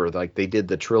Cooper, like they did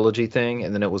the trilogy thing,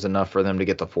 and then it was enough for them to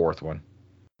get the fourth one.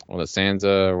 Well, the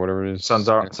Sansa or whatever it is.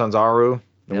 Sanzaru.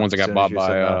 The ones that got bought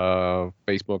by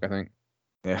Facebook, I think.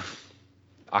 Yeah.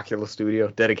 Oculus Studio,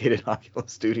 dedicated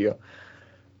Oculus Studio.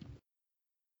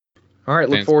 All right,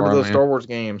 look forward to those Star Wars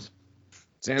games.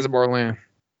 Zanzibar Land.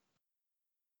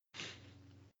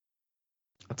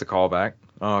 That's a callback.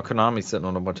 Konami's sitting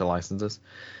on a bunch of licenses.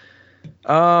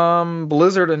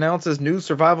 Blizzard announces new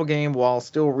survival game while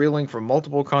still reeling from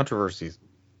multiple controversies.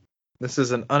 This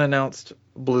is an unannounced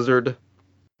Blizzard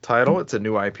title. It's a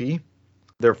new IP.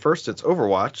 Their first, it's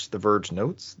Overwatch, The Verge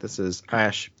notes. This is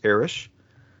Ash Arish.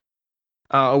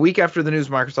 A week after the news,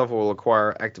 Microsoft will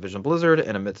acquire Activision Blizzard,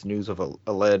 and amidst news of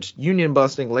alleged union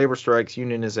busting, labor strikes,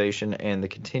 unionization, and the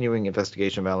continuing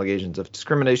investigation of allegations of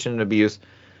discrimination and abuse,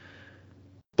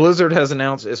 Blizzard has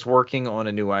announced it's working on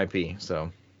a new IP.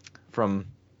 So, from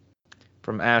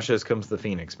ashes comes the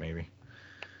phoenix, maybe.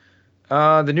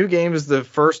 The new game is the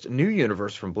first new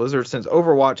universe from Blizzard since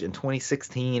Overwatch in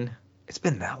 2016. It's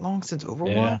been that long since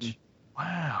Overwatch? Yeah.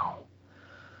 Wow.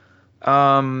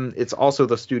 It's also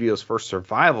the studio's first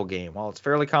survival game. While it's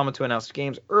fairly common to announce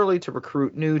games early to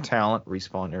recruit new talent,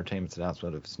 Respawn Entertainment's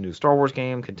announcement of its new Star Wars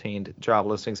game contained job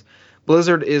listings.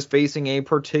 Blizzard is facing a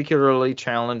particularly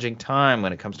challenging time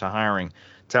when it comes to hiring.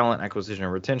 Talent acquisition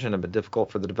and retention have been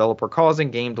difficult for the developer,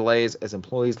 causing game delays as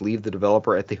employees leave the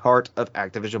developer at the heart of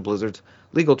Activision Blizzard's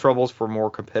legal troubles for more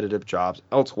competitive jobs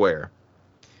elsewhere.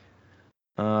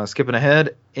 Skipping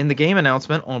ahead, in the game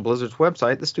announcement on Blizzard's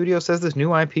website, the studio says this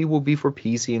new IP will be for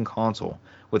PC and console,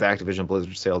 with Activision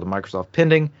Blizzard's sale to Microsoft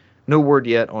pending. No word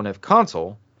yet on if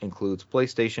console includes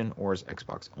PlayStation or is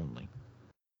Xbox only.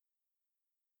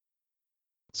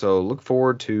 So look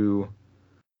forward to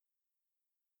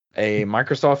a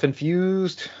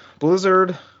Microsoft-infused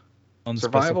Blizzard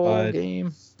survival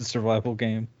game. Survival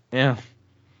game. Yeah.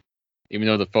 Even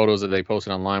though the photos that they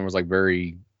posted online was like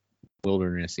very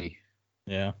wildernessy.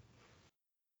 Yeah.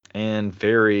 And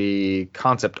very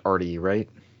concept arty, right?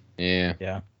 Yeah.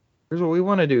 Yeah. Here's what we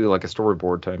want to do, like a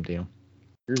storyboard type deal.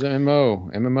 Here's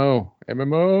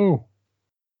MMO.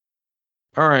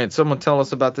 All right, someone tell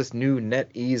us about this new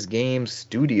NetEase game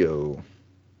studio.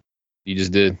 You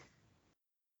just did.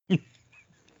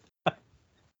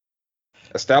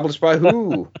 Established by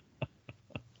who?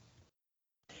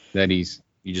 NetEase.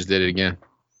 You just did it again.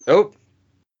 Oh.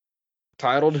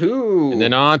 Titled who? And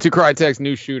then on to Crytek's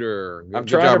new shooter. I'm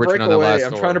trying to break away.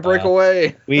 I'm trying to break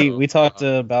away. We talked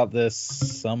about this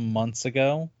some months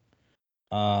ago.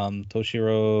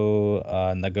 Toshiro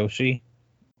Nagoshi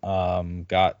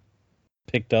got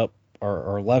picked up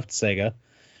or left Sega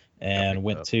and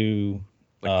went to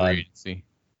NetEase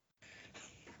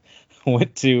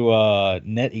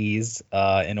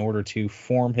in order to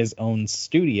form his own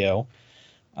studio,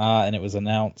 and it was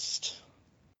announced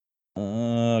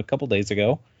a couple days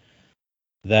ago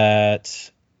that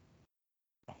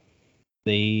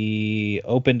they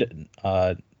opened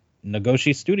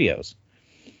Nagoshi Studios.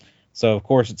 So of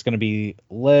course it's going to be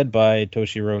led by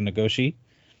Toshiro Nagoshi.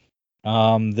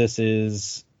 This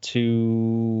is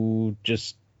to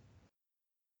just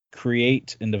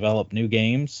create and develop new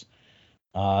games.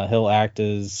 He'll act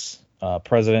as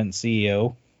president and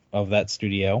CEO of that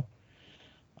studio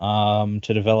to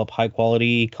develop high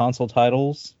quality console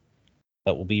titles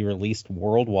that will be released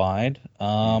worldwide.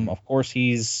 Of course,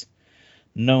 he's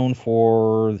known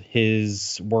for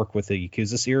his work with the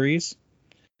Yakuza series.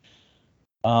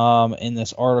 In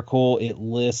this article, it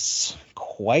lists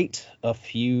quite a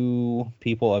few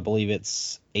people. I believe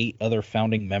it's 8 other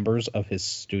founding members of his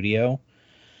studio.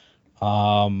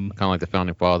 Kind of like the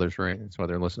founding fathers, right? That's what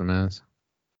they're listing them as.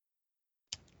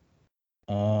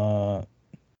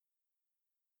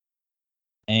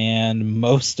 And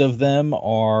most of them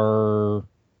are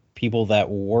people that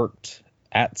worked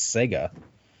at Sega,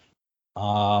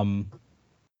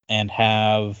 and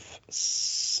have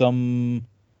some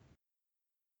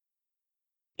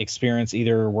experience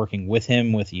either working with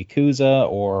him with Yakuza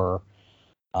or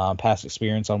past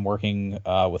experience on working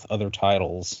with other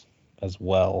titles as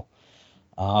well.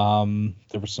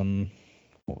 There was some,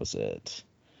 what was it?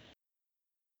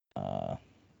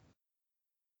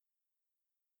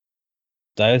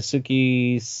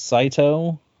 Daisuke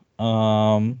Saito.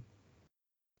 Daisuke.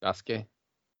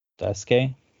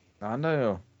 I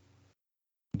know.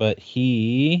 But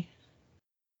he...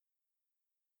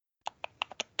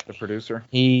 The producer?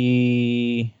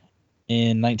 In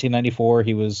 1994,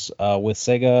 he was with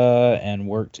Sega and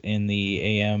worked in the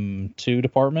AM2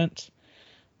 department.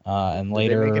 And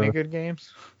later... Did they make any good games?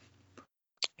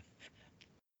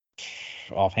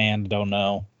 Offhand, don't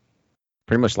know.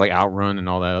 Pretty much like Outrun and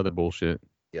all that other bullshit.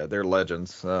 Yeah, they're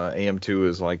legends. AM2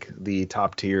 is like the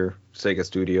top tier Sega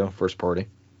studio, first party.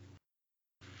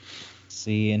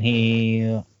 See, and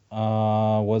he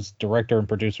was director and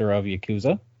producer of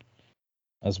Yakuza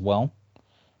as well.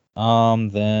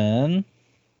 Then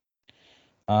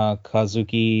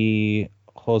Kazuki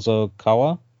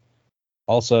Hosokawa,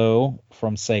 also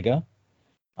from Sega.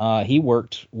 He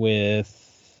worked with...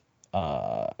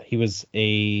 he was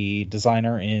a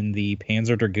designer in the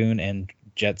Panzer Dragoon and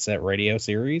Jet Set Radio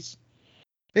series.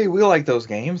 Hey, we like those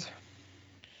games.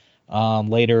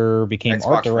 Later became Xbox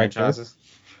art director. Franchises.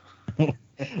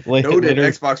 Later,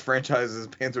 Xbox franchises,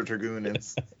 Panzer Dragoon and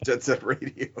Jet Set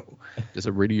Radio. Just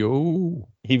a radio.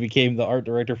 He became the art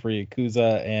director for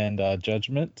Yakuza and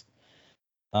Judgment.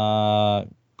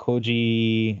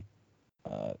 Koji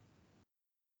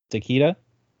Takeda.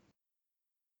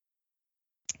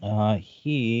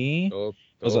 He was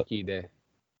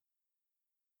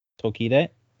Tokide.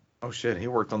 Oh shit, he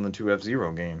worked on the 2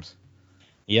 F-Zero games.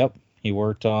 Yep, he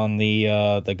worked on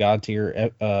the God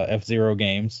tier F-Zero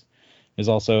games. He was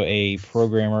also a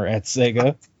programmer at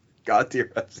Sega. God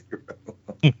tier F-Zero.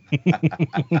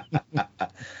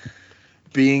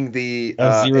 Being the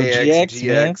F-Zero AX GX,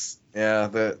 GX, yeah,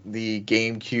 the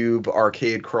GameCube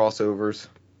arcade crossovers.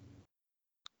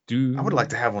 I would like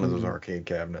to have one of those arcade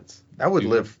cabinets. That would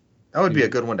live. That would be a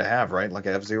good one to have, right? Like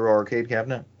a F-Zero arcade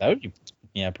cabinet. That would be,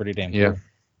 pretty damn Yeah.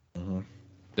 cool. Mm-hmm.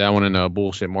 That one and a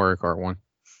bullshit Mario Kart one.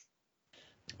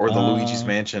 Or the Luigi's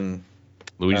Mansion.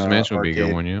 Luigi's Mansion would be a good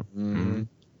arcade. one, yeah. Mm-hmm.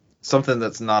 Something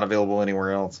that's not available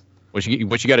anywhere else. What you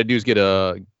got to do is get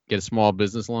a small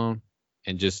business loan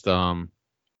and just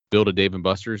build a Dave and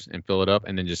Buster's and fill it up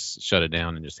and then just shut it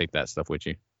down and just take that stuff with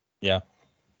you. Yeah.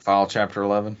 File Chapter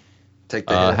 11. Take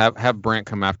the hit. Have Brant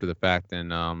come after the fact and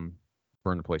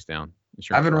burn the place down.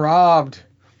 I've been robbed.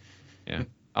 Yeah.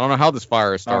 I don't know how this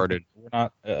fire started. We're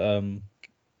not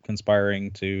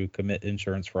conspiring to commit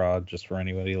insurance fraud, just for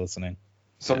anybody listening.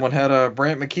 Someone had a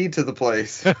Brant McKee to the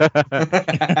place.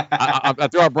 I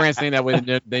throw out Brant's name that way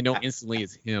they know instantly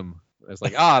it's him. It's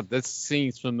like, this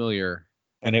seems familiar.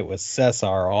 And it was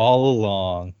Cesar all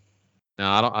along. No,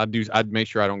 I don't. I'd make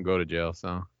sure I don't go to jail.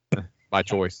 So, by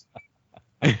choice.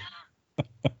 It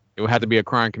would have to be a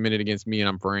crime committed against me, and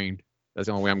I'm framed. That's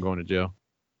the only way I'm going to jail.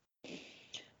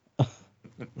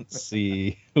 Let's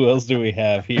see. Who else do we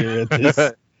have here at this?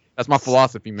 That's my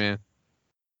philosophy, man.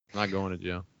 I'm not going to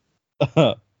jail.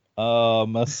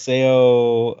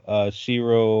 Masao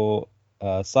Shiro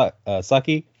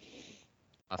Saki.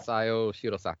 Masayo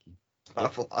Shirosaki. My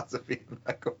philosophy. I'm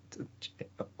not going to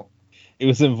jail. He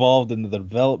was involved in the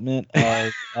development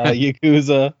of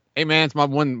Yakuza. Hey man, it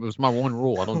was my one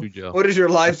rule. I don't do jail. What is your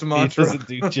life's mantra? He doesn't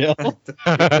do jail.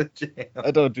 I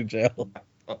don't do jail.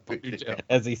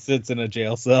 As he sits in a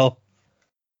jail cell.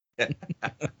 I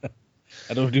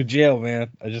don't do jail, man.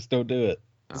 I just don't do it.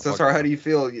 So sorry, how do you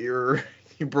feel? You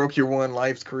broke your one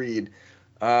life's creed.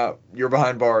 You're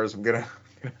behind bars. I'm gonna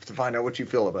have to find out what you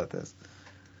feel about this.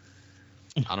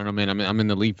 I don't know, man. I'm in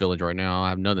the Leaf Village right now. I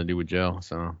have nothing to do with jail,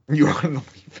 so. You are in the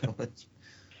Leaf Village.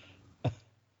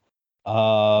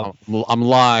 I'm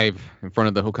live in front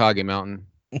of the Hokage Mountain.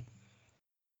 I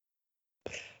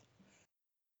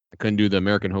couldn't do the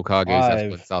American Hokages.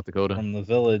 That's what South Dakota. From the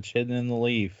village, hidden in the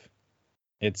leaf.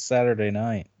 It's Saturday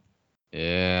night.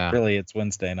 Yeah. Really, it's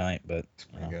Wednesday night, but it's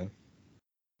pretty good.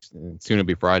 Soon it'll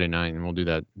be Friday night, and we'll do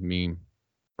that meme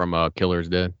from Killer's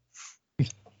Dead.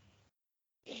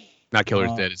 Not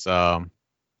Killer's Dead. It's the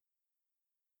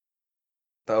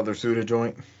other Suda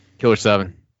joint. Killer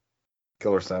 7.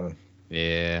 Killer 7.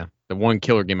 Yeah, the one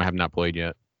Killer game I have not played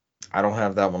yet. I don't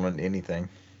have that one on anything.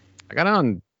 I got it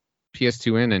on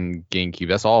PS2 and GameCube.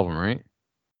 That's all of them, right?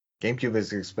 GameCube is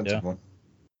the expensive one.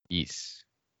 Yes.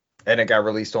 And it got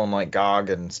released on like GOG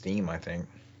and Steam, I think.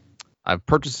 I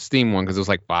purchased the Steam one because it was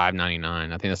like $5.99. I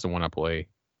think that's the one I play.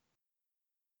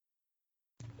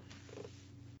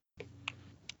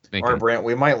 All right, Brant,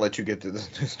 we might let you get to this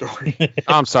new story.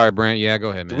 I'm sorry, Brant. Yeah,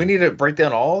 go ahead, man. Do we need to break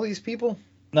down all these people?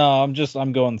 No, I'm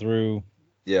going through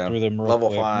them real level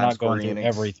quick. 5. I'm not going through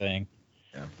everything.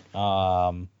 Yeah.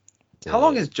 How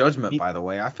long is Judgment, by the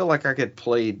way? I feel like I could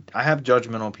play. I have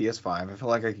Judgment on PS5. I feel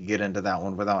like I could get into that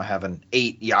one without having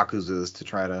 8 Yakuzas to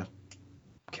try to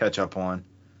catch up on.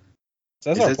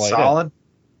 Is it solid?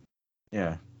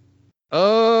 Yeah.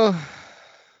 Let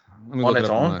me on its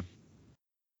own?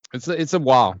 It's a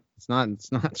while. It's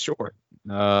not short.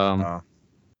 I'm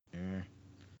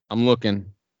looking.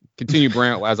 Continue,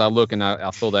 Brant, as I look, and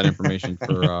I'll fill that information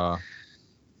for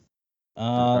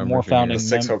more founding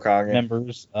 6 Hokage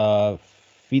members.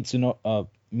 Mitsunori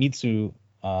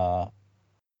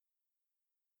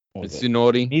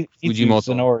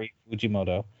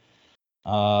Fujimoto.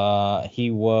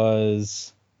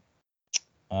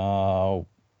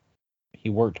 He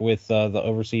worked with the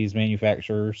overseas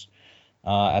manufacturers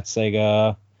at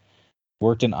Sega.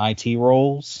 Worked in IT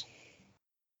roles.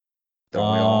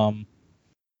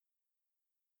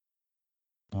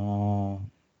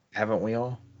 Haven't we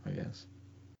all? I guess.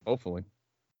 Hopefully.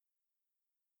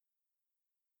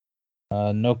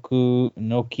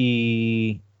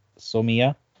 Noki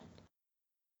Somiya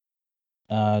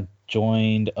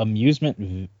joined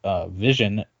Amusement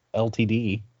Vision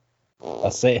Ltd, a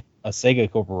Sega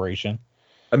corporation.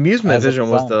 Amusement Vision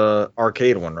was the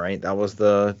arcade one, right? That was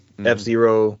the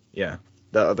F-Zero, the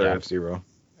other F-Zero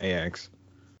AX.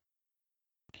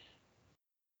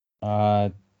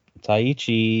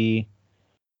 Taichi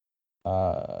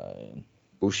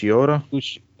Ushioda?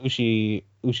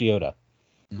 Ushioda.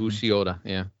 Ushioda,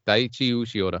 yeah. Daiichi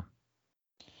Ushioda.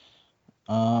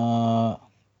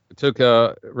 It took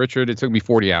Richard, it took me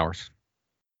 40 hours.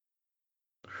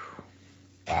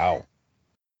 Wow.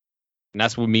 And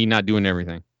that's with me not doing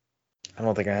everything. I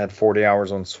don't think I had 40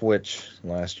 hours on Switch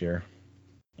last year.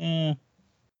 So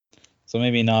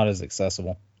maybe not as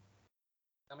accessible.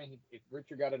 I mean, if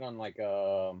Richard got it on like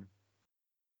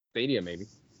Stadia, maybe.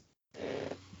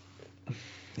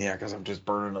 Yeah, because I'm just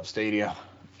burning up Stadia.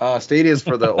 Stadia's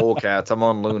for the old cats. I'm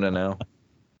on Luna now.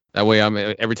 That way,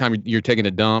 every time you're taking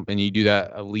a dump and you do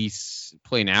that, at least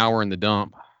play an hour in the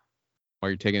dump while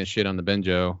you're taking a shit on the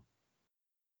benjo.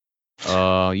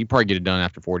 You probably get it done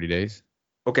after 40 days.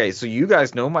 Okay, so you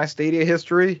guys know my Stadia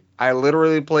history. I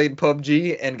literally played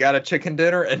PUBG and got a chicken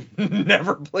dinner and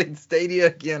never played Stadia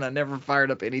again. I never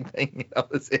fired up anything. That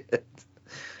was it.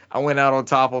 I went out on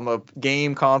top on the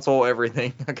game, console,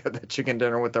 everything. I got that chicken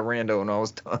dinner with the rando and I was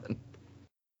done.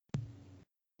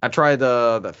 I tried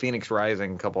the Phoenix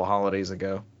Rising a couple holidays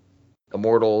ago.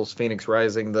 Immortals, Phoenix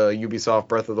Rising, the Ubisoft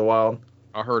Breath of the Wild.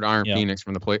 I heard Iron Phoenix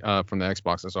from the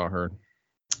Xbox. That's all I heard.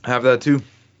 I have that too.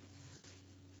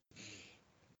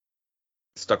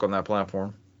 Stuck on that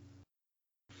platform.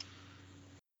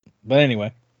 But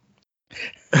anyway.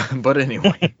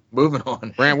 Moving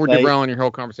on. Brant, we're derailing your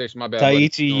whole conversation. My bad.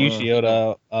 Taiichi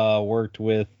Yoshioda worked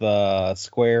with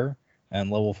Square and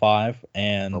Level 5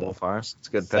 and Level 5. It's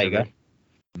good. Sega.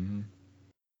 Mm-hmm.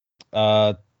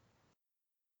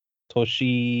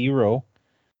 Toshihiro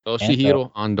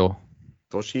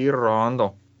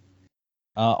Ando.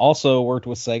 Also worked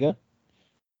with Sega.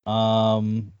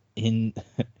 He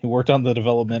worked on the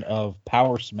development of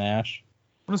Power Smash.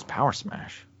 What is Power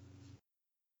Smash?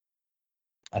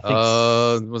 I think.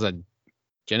 Was that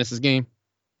Genesis game?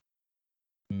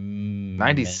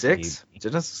 96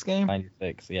 Genesis game.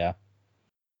 96, yeah.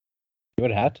 It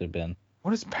would have had to have been.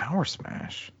 What is Power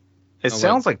Smash? It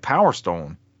sounds like Power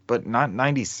Stone, but not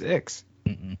 96.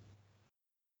 Mm-mm.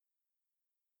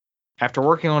 After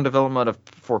working on development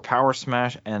for Power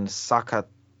Smash and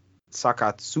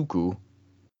Sakatsuku,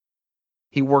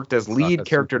 he worked as lead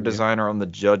character designer on the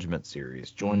Judgment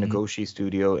series. Joined Nagoshi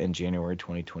Studio in January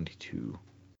 2022.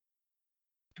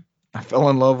 I fell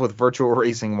in love with virtual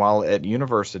racing while at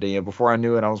university, and before I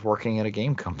knew it, I was working at a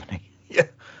game company. Yeah,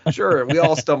 sure. We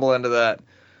all stumble into that.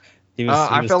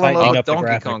 I fell in love with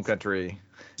Donkey Kong Country.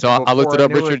 So I looked it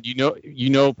up, Richard. You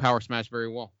know Power Smash very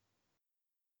well.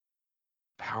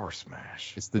 Power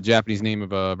Smash. It's the Japanese name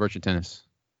of Virtua Tennis.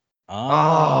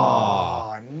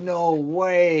 Oh, no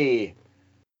way.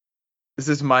 This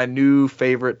is my new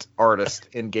favorite artist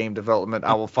in game development.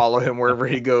 I will follow him wherever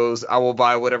he goes. I will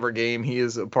buy whatever game he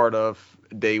is a part of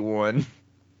day one.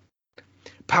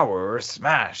 Power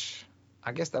Smash.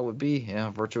 I guess that would be,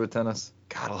 Virtua Tennis.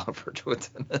 God, I love Virtua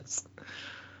Tennis.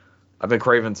 I've been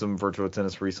craving some Virtua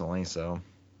Tennis recently, so.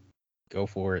 Go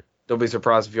for it. Don't be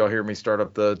surprised if y'all hear me start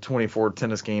up the 24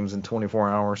 tennis games in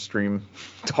 24-hour stream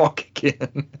talk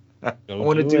again. I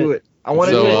want to do it. I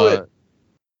want to do it.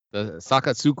 The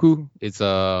Sakatsuku, it's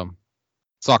a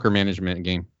soccer management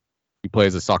game. You play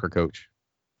as a soccer coach.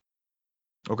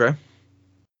 Okay.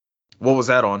 What was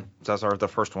that on? That's the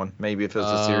first one. Maybe if it's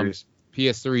a series.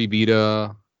 PS3,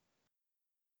 Vita.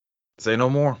 Say no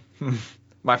more.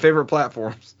 My favorite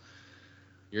platforms.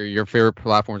 Your favorite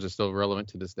platforms are still relevant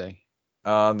to this day.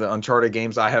 The Uncharted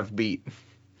games I have beat.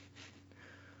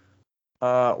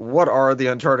 What are the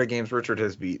Uncharted games Richard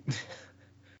has beat?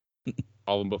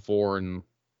 All of them before and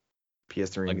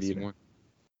PS3 Legacy and Vita. one.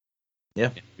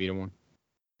 Yeah. Vita one.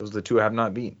 Those are the two I have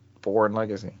not beat. 4 and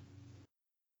Legacy.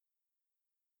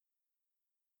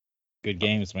 Good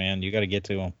games, man. You got to get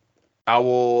to them. I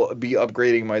will be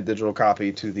upgrading my digital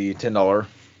copy to the $10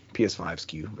 PS5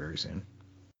 SKU very soon.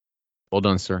 Well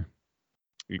done, sir.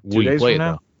 2 days from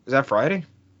now? Is that Friday?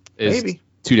 Maybe.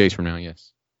 2 days from now,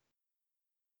 yes.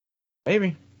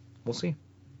 Maybe. We'll see.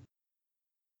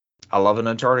 I love an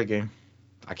Uncharted game.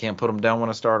 I can't put them down when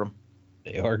I start them.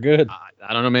 They are good.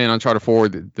 I don't know, man. Uncharted 4,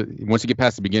 once you get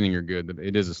past the beginning, you're good.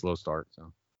 It is a slow start,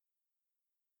 so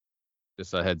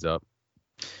just a heads up.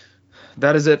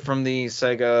 That is it from the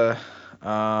Sega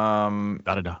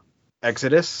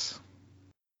Exodus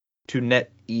to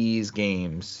NetEase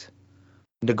Games.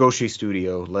 Nagoshi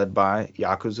Studio, led by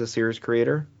Yakuza series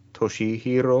creator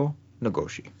Toshihiro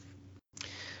Nagoshi.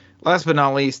 Last but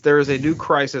not least, there is a new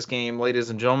Crysis game, ladies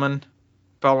and gentlemen.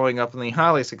 Following up on the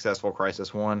highly successful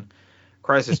Crysis 1,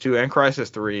 Crysis 2, and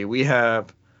Crysis 3, we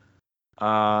have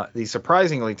the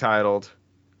surprisingly titled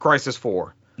Crysis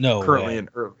 4. No, currently in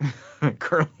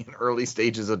early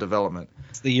stages of development.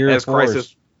 It's the year of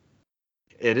Force.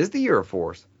 It is the year of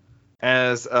Force.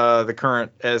 As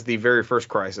the very first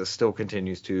Crysis still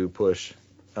continues to push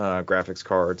graphics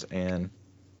cards and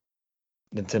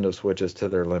Nintendo Switches to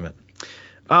their limit.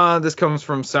 This comes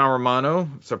from Sal Romano.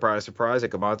 Surprise, surprise,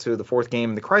 Ikamatsu. The fourth game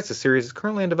in the Crysis series is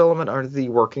currently in development under the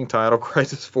working title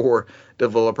Crysis 4.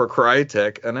 Developer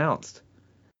Crytek announced.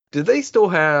 Did they still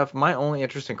have... My only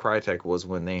interest in Crytek was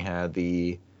when they had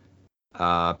the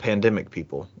pandemic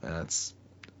people. That's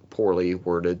poorly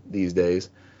worded these days.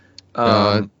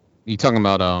 You talking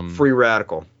about Free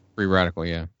Radical. Free Radical,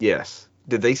 yeah. Yes.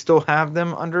 Did they still have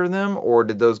them under them, or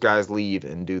did those guys leave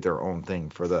and do their own thing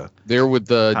for the... They're with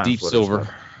the Time Deep Splitters Silver,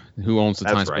 stuff. who owns the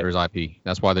That's Time right. Splitters IP.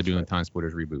 That's why they're doing the Time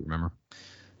Splitters reboot, remember?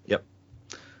 Yep.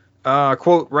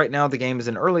 Quote, right now the game is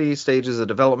in early stages of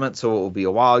development, so it will be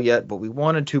a while yet, but we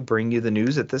wanted to bring you the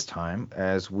news at this time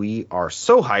as we are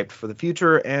so hyped for the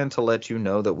future and to let you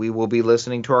know that we will be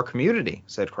listening to our community,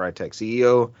 said Crytek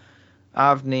CEO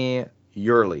Avni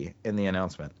Yurli in the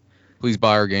announcement. Please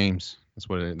buy our games. That's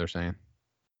what they're saying.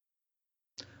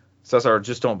 Cesar,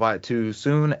 just don't buy it too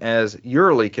soon, as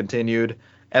Yurli continued.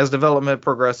 As development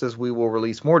progresses, we will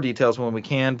release more details when we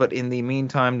can, but in the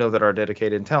meantime, know that our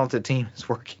dedicated and talented team is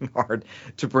working hard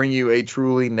to bring you a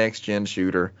truly next-gen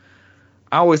shooter.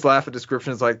 I always laugh at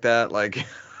descriptions like that. Like,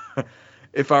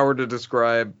 if I were to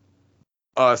describe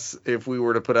us, if we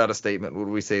were to put out a statement, would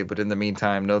we say, but in the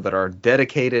meantime, know that our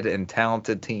dedicated and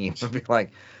talented team would be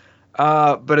like,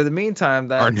 but in the meantime,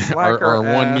 that slacker Our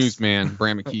one ass, newsman,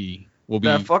 Bram McKee, will be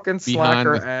that fucking behind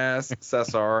slacker the- ass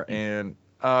Cesar and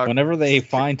Whenever they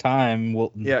find time,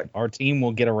 Yeah. our team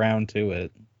will get around to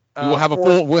it. We will have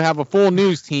for- a full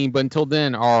news team, but until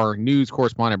then, our news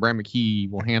correspondent Bram McKee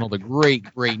will handle the great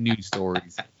news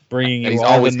stories. Bringing That you he's all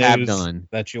the always have news done.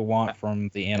 that you want from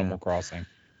the Animal Crossing.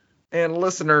 and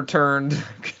listener turned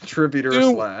contributor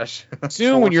Soon- slash.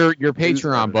 Soon, when your News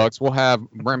Patreon editor. bucks, we'll have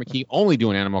Bram McKee only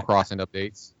doing Animal Crossing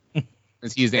updates.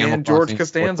 Since he is the Animal And George Crossing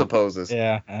Costanza spokesman. poses.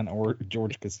 Yeah, or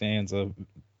George Costanza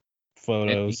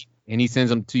photos. And he sends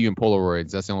them to you in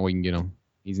Polaroids. That's the only way you can get them.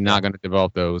 He's not going to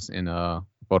develop those in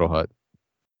Photo Hut.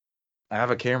 I have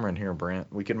a camera in here,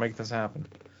 Brant. We can make this happen.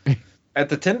 At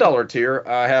the $10 tier,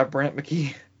 I have Brant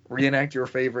McKee reenact your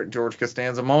favorite George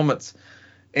Costanza moments,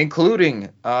 including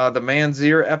the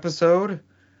Manzier episode.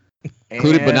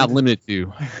 Included but not and- limited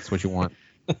to. That's what you want.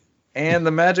 And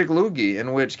the Magic Loogie,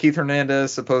 in which Keith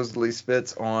Hernandez supposedly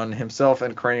spits on himself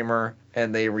and Kramer,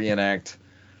 and they reenact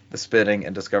the spitting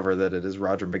and discover that it is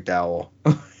Roger McDowell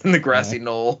in the grassy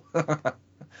knoll.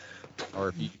 Or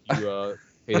if you pay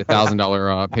the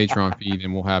 $1,000 Patreon fee,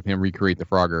 then we'll have him recreate the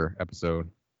Frogger episode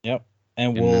Yep.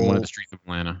 And in one we'll of the streets of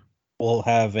Atlanta. we'll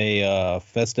have a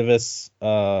Festivus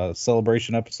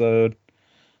celebration episode,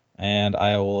 and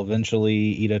I will eventually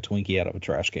eat a Twinkie out of a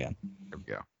trash can. There we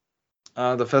go.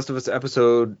 The Festivus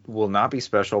episode will not be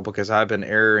special because I've been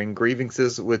airing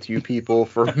grievances with you people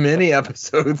for many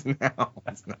episodes now.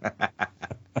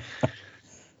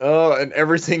 Oh, and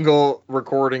every single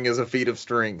recording is a feat of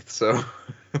strength, so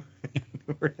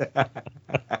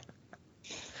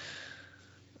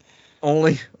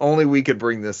only we could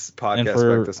bring this podcast back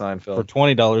to For Seinfeld.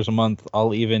 $20 a month,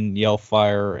 I'll even yell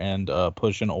fire and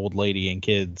push an old lady and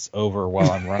kids over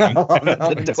while I'm running out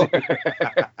the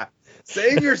door.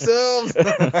 Save yourselves.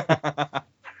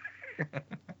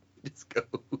 Just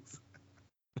goes.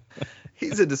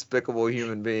 He's a despicable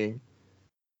human being.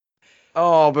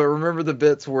 Oh, but remember the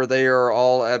bits where they are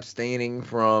all abstaining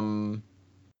from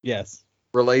Yes.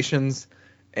 relations,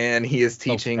 and he is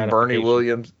teaching Bernie Self-gratification.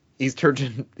 Williams.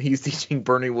 He's teaching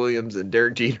Bernie Williams and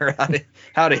Derek Jeter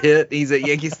how to hit. He's at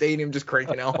Yankee Stadium just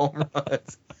cranking out home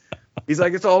runs. He's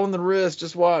like, it's all in the wrist.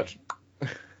 Just watch.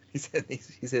 He's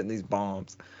hitting these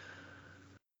bombs.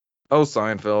 Oh,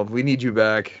 Seinfeld, we need you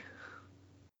back.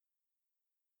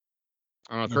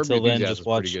 I don't know. Kirby Until then, Enthusiasm just is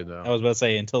watch. pretty good, though. I was about to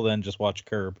say, until then, just watch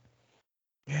Curb.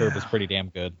 Curb is pretty damn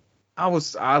good.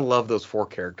 I love those four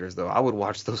characters though. I would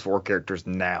watch those four characters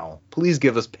now. Please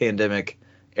give us pandemic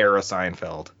era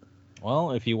Seinfeld.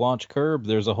 Well, if you watch Curb,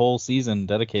 there's a whole season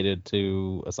dedicated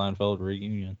to a Seinfeld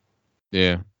reunion.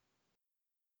 Yeah.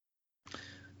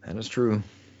 That is true.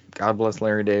 God bless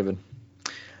Larry David.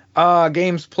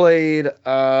 Games played.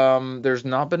 There's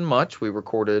not been much. We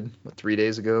recorded 3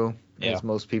 days ago, Yeah. as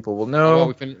most people will Oh, know.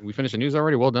 well, we finished the news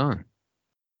already? Well done.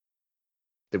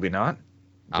 Did we not?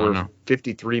 I don't We're know.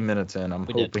 53 minutes in. I'm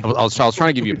We did. hoping. I was trying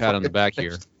to give you a pat on the back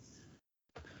here.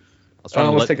 I was trying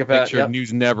to let's take a pat, make sure yep.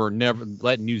 news never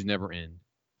let news never end.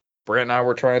 Brent and I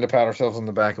were trying to pat ourselves on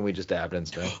the back, and we just dabbed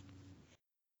instead.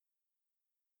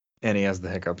 And he has the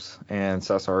hiccups. And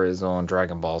Cesar is on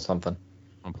Dragon Ball something.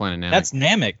 I'm playing it now. That's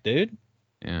Namek, dude.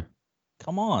 yeah.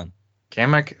 Come on.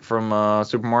 Kamek from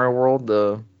Super Mario World,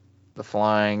 the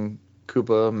flying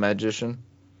Koopa magician.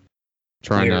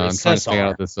 I'm Where trying is to stay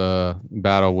out Cesar? of this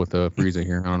battle with Frieza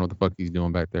here. I don't know what the fuck he's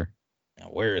doing back there. Now,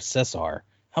 where is Cesar?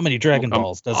 How many Dragon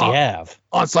Balls does he have?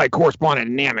 On-site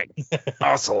correspondent Namek.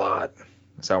 Ocelot.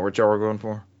 Is that what y'all were going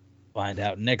for? Find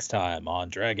out next time on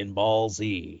Dragon Ball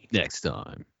Z. Next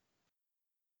time.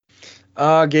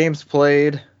 Games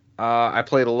played. I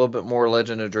played a little bit more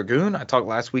Legend of Dragoon. I talked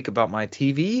last week about my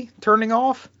TV turning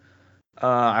off.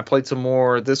 I played some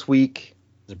more this week.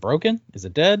 Is it broken? Is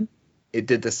it dead? It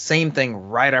did the same thing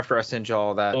right after I sent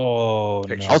y'all that. Oh,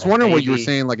 picture. no. I was wondering what you were Maybe.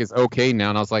 saying, like it's okay now,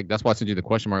 and I was like, that's why I sent you the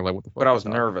question mark, like what the fuck. But I was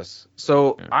nervous.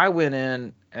 So Yeah. I went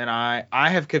in and I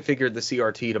have configured the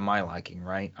CRT to my liking,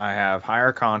 right? I have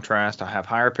higher contrast, I have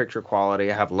higher picture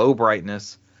quality, I have low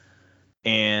brightness,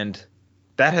 and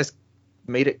that has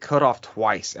made it cut off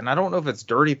twice. And I don't know if it's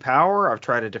dirty power. I've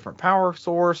tried a different power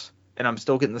source and I'm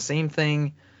still getting the same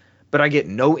thing, but I get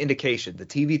no indication. The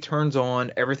TV turns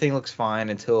on, everything looks fine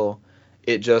until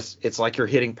it's like you're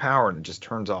hitting power and it just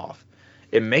turns off.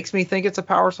 It makes me think it's a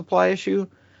power supply issue.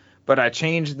 But I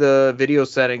changed the video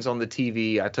settings on the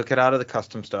TV. I took it out of the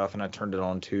custom stuff and I turned it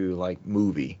on to like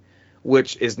movie,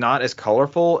 which is not as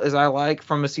colorful as I like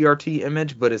from a CRT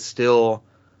image, but it still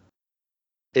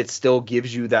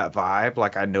gives you that vibe.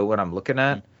 Like I know what I'm looking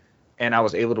at. And I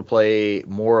was able to play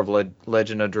more of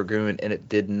Legend of Dragoon and it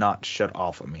did not shut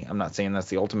off of me. I'm not saying that's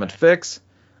the ultimate fix,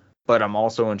 but I'm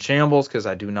also in shambles because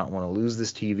I do not want to lose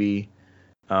this TV.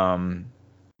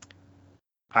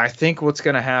 I think what's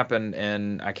going to happen,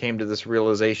 and I came to this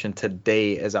realization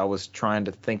today as I was trying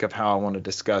to think of how I want to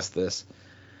discuss this.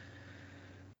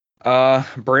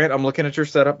 Brant, I'm looking at your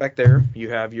setup back there. You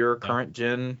have your current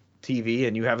gen TV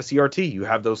and you have a CRT. You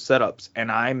have those setups,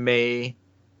 and I may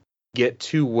get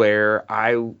to where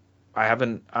I have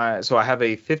a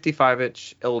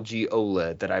 55-inch LG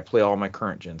OLED that I play all my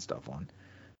current gen stuff on.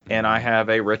 And I have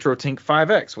a RetroTink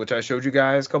 5X, which I showed you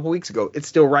guys a couple weeks ago. It's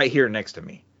still right here next to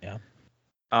me. Yeah.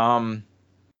 I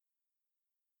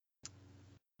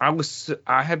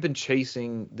have been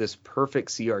chasing this perfect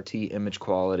CRT image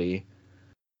quality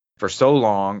for so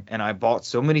long, and I bought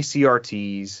so many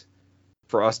CRTs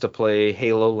for us to play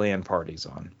Halo LAN parties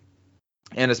on.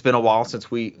 And it's been a while since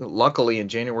luckily in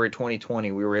January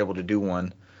 2020, we were able to do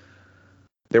one.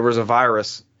 There was a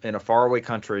virus in a faraway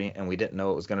country, and we didn't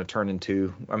know it was going to turn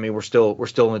into. I mean, we're still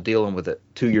dealing with it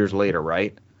 2 years later,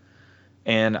 right?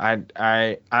 And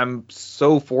I'm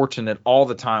so fortunate all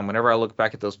the time whenever I look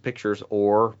back at those pictures,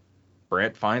 or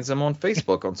Brent finds them on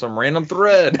Facebook on some random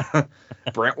thread.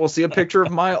 Brent will see a picture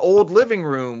of my old living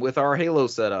room with our Halo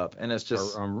setup, and it's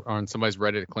just or on somebody's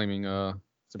Reddit claiming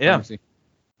supremacy.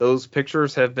 Those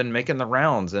pictures have been making the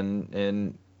rounds,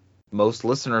 and most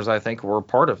listeners I think were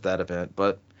part of that event.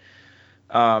 But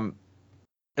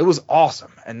it was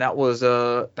awesome, and that was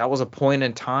a point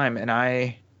in time, and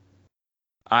I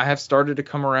have started to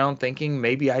come around thinking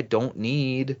maybe I don't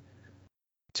need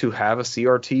to have a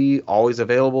CRT always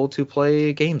available to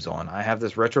play games on. I have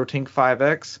this RetroTink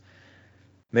 5X.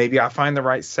 Maybe I find the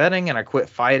right setting and I quit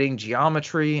fighting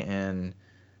geometry and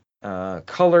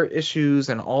color issues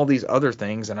and all these other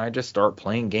things, and I just start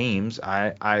playing games.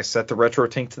 I set the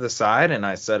RetroTink to the side and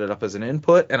I set it up as an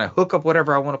input and I hook up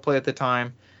whatever I want to play at the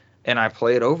time and I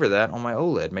play it over that on my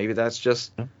OLED. Maybe that's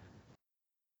just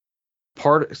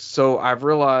so I've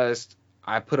realized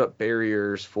I put up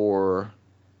barriers for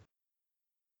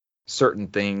certain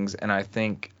things, and I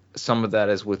think some of that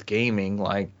is with gaming.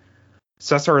 Like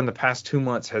Cesar in the past 2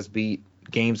 months has beat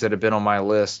games that have been on my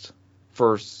list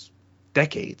for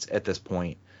decades at this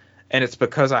point, and it's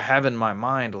because I have in my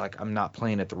mind like I'm not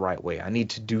playing it the right way. I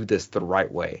need to do this the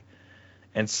right way.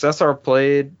 And Cesar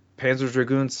played Panzer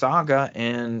Dragoon Saga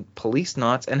and Police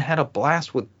Nuts and had a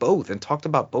blast with both and talked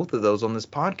about both of those on this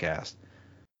podcast.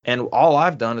 And all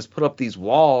I've done is put up these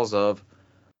walls of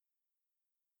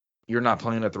you're not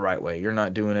playing it the right way. You're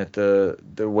not doing it the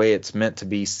way it's meant to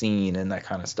be seen and that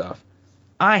kind of stuff.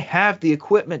 I have the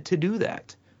equipment to do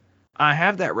that. I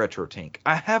have that RetroTink.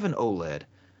 I have an OLED.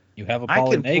 You have a I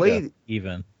can Polymega play-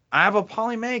 even. I have a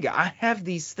Polymega. I have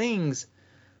these things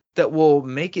that will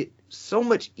make it so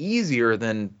much easier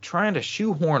than trying to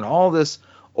shoehorn all this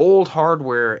old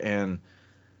hardware and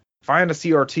find a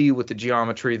CRT with the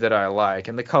geometry that I like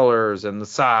and the colors and the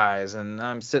size, and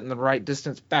I'm sitting the right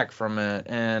distance back from it,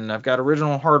 and I've got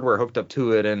original hardware hooked up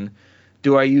to it, and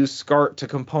do I use SCART to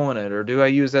component, or do I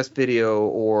use S-Video,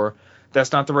 or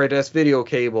that's not the right S-Video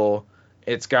cable,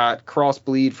 it's got cross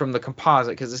bleed from the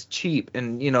composite because it's cheap,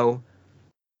 and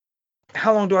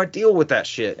how long do I deal with that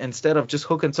shit instead of just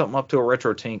hooking something up to a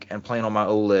RetroTink and playing on my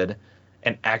OLED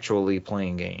and actually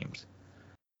playing games?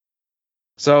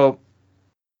 So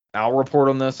I'll report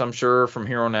on this, I'm sure, from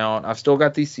here on out. I've still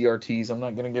got these CRTs. I'm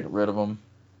not going to get rid of them.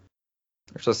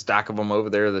 There's a stack of them over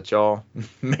there that y'all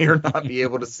may or not be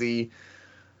able to see.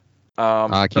 I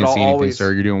But can't I'll see anything, always,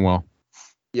 sir. You're doing well.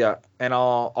 yeah, and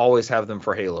I'll always have them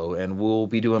for Halo, and we'll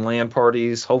be doing LAN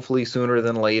parties hopefully sooner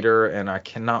than later, and I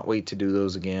cannot wait to do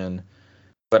those again.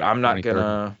 But I'm not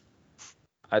 2030.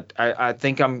 gonna. I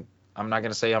think I'm not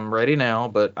gonna say I'm ready now,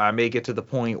 but I may get to the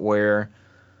point where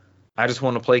I just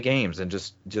want to play games and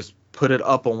just put it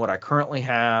up on what I currently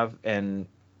have, and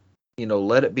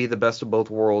let it be the best of both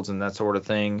worlds and that sort of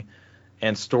thing,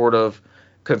 and sort of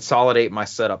consolidate my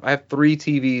setup. I have 3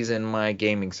 TVs in my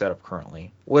gaming setup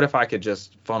currently. What if I could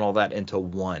just funnel that into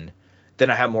one? Then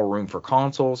I have more room for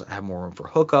consoles. I have more room for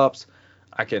hookups.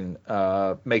 I can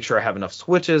make sure I have enough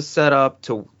switches set up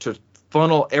to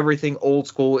funnel everything old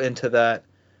school into that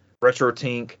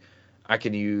RetroTink. I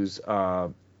can use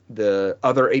the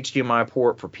other HDMI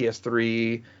port for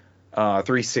PS3,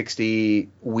 360,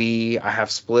 Wii. I have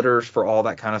splitters for all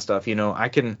that kind of stuff.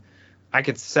 I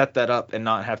could set that up and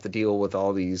not have to deal with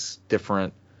all these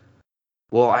different.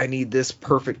 Well, I need this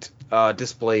perfect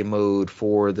display mode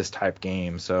for this type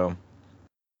game. So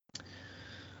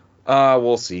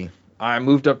we'll see. I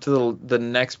moved up to the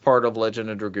next part of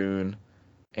Legend of Dragoon,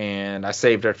 and I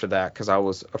saved after that because I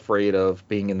was afraid of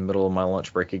being in the middle of my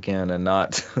lunch break again and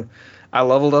not. I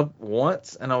leveled up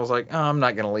once, and I was like, oh, I'm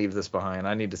not gonna leave this behind.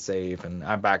 I need to save, and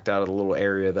I backed out of the little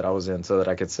area that I was in so that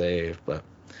I could save. But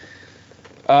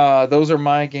those are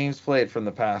my games played from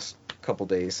the past couple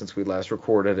days since we last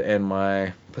recorded, and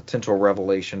my potential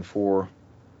revelation for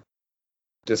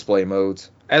display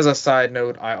modes. As a side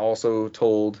note, I also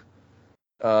told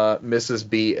Mrs.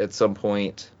 B at some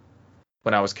point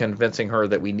when I was convincing her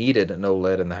that we needed an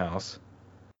OLED in the house.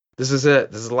 This is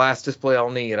it. This is the last display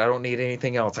I'll need. I don't need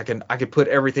anything else. I can put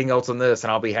everything else on this and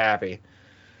I'll be happy.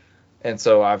 And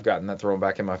so I've gotten that thrown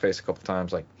back in my face a couple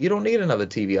times. Like, you don't need another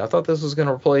TV. I thought this was going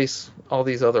to replace all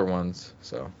these other ones.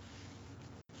 So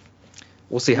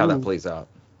we'll see how that Ooh, plays out.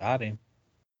 got him.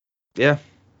 Yeah.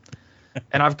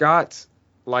 And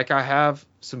I have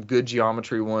some good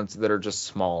geometry ones that are just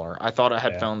smaller. I thought I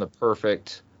had found the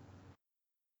perfect.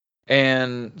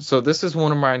 And so this is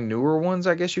one of my newer ones,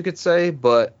 I guess you could say,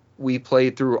 but we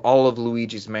played through all of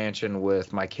Luigi's Mansion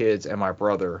with my kids and my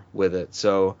brother with it.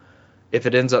 So if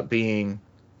it ends up being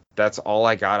that's all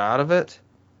I got out of it,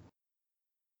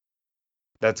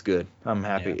 that's good. I'm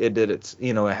happy. Yeah. It did it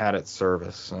had its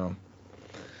service. So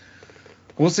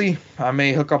we'll see. I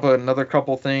may hook up another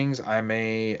couple things. I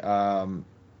may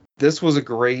this was a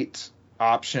great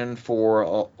option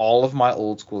for all of my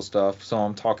old school stuff. So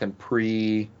I'm talking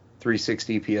pre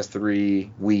 360,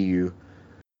 PS3, Wii U,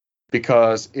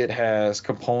 because it has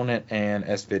component and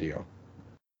S video.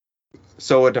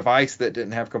 So a device that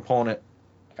didn't have component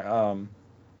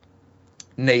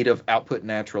native output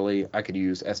naturally, I could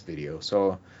use S video.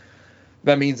 So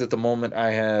that means at the moment I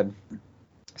had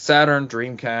Saturn,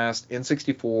 Dreamcast,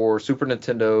 N64, Super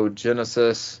Nintendo,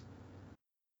 Genesis,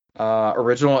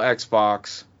 original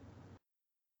Xbox,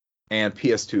 and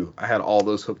PS2. I had all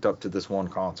those hooked up to this one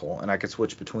console, and I could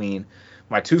switch between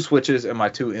my 2 switches and my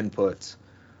 2 inputs.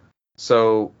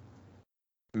 So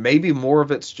maybe more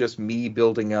of it's just me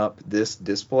building up this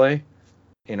display.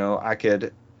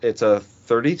 It's a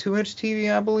 32-inch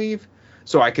TV, I believe.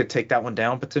 So I could take that one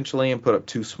down potentially and put up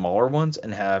 2 smaller ones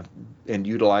and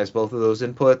utilize both of those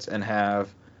inputs and have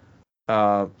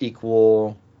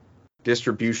equal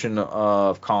distribution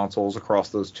of consoles across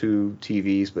those 2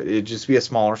 TVs, but it'd just be a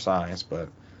smaller size. But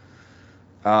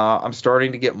I'm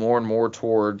starting to get more and more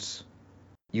towards.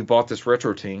 You bought this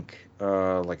RetroTink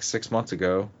like 6 months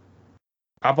ago.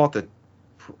 I bought the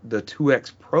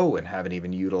 2X Pro and haven't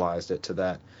even utilized it to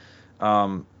that.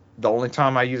 The only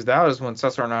time I used that is when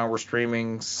Cesar and I were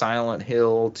streaming Silent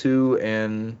Hill 2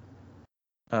 and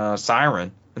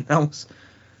Siren, and that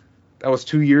was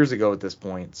 2 years ago at this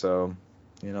point. So,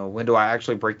 when do I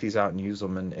actually break these out and use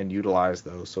them and utilize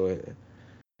those? So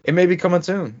it may be coming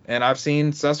soon. And I've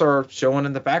seen Cesar showing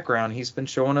in the background. He's been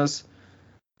showing us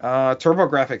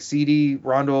TurboGrafx CD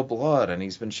Rondo of Blood, and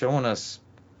he's been showing us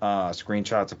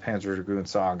screenshots of Panzer Dragoon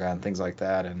Saga and things like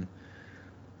that. And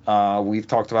we've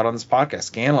talked about on this podcast,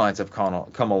 scan lines have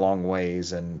come a long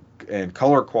ways, and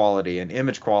color quality and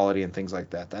image quality and things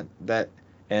like that. That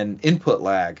and input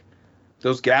lag.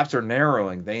 Those gaps are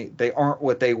narrowing. They aren't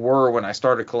what they were when I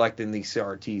started collecting these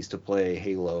CRTs to play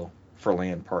Halo for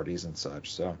LAN parties and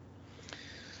such. So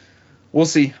we'll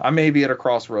see. I may be at a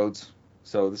crossroads.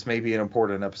 So this may be an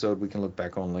important episode we can look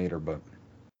back on later, but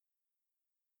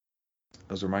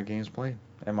those are my games played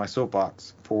and my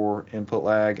soapbox for input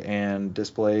lag and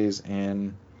displays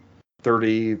and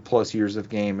 30 plus years of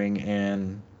gaming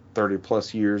and 30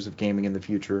 plus years of gaming in the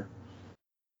future.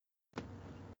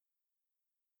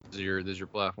 This is your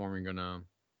platform you're gonna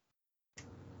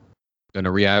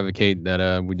Gonna re-advocate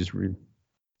that we just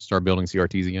start building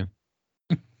CRTs again.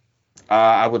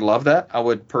 I would love that. I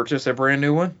would purchase a brand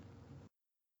new one.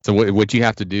 So what you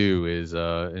have to do is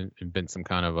invent some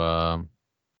kind of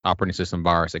operating system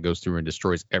virus that goes through and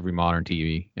destroys every modern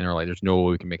TV. And they're like, there's no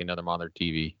way we can make another modern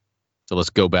TV. So let's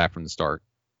go back from the start.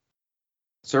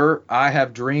 Sir, I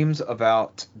have dreams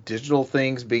about digital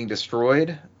things being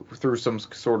destroyed through some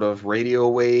sort of radio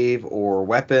wave or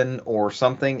weapon or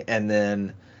something, and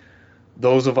then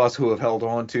those of us who have held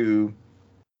on to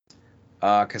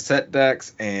cassette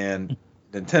decks and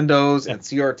Nintendos and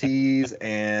CRTs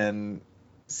and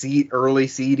early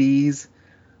CDs,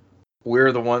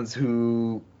 we're the ones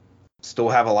who still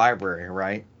have a library,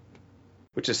 right?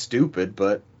 Which is stupid,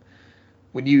 but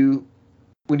when you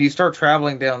start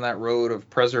traveling down that road of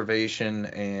preservation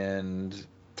and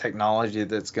technology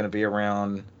that's going to be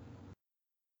around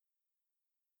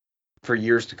for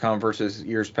years to come versus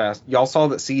years past, y'all saw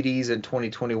that CDs in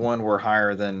 2021 were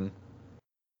higher than,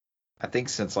 I think,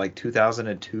 since like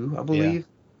 2002, I believe. Yeah.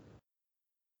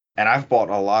 And I've bought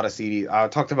a lot of CDs. I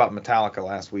talked about Metallica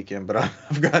last weekend, but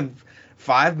I've gotten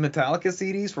 5 Metallica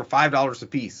CDs for $5 a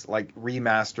piece, like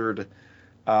remastered.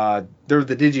 They're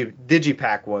the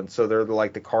Digipack ones, so they're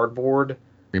like the cardboard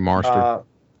remastered.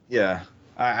 Yeah,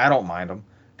 I don't mind them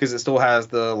because it still has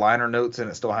the liner notes and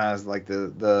it still has like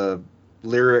the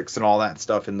lyrics and all that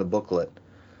stuff in the booklet.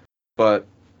 But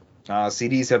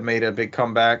CDs have made a big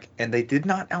comeback, and they did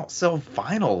not outsell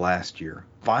vinyl last year.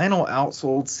 Vinyl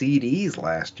outsold CDs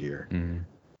last year,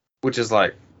 which is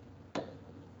like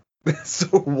so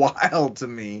wild to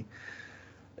me.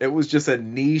 It was just a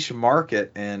niche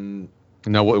market, and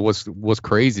no, what's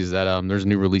crazy is that there's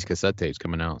new release cassette tapes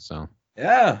coming out. So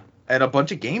yeah, and a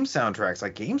bunch of game soundtracks.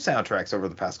 Like game soundtracks over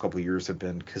the past couple of years have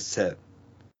been cassette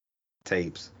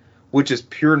tapes, which is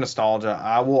pure nostalgia.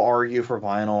 I will argue for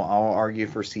vinyl. I will argue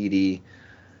for CD.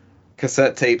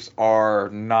 Cassette tapes are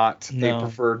not a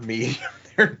preferred medium.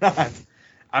 They're not.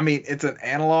 I mean, it's an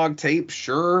analog tape,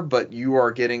 sure, but you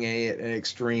are getting an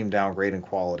extreme downgrade in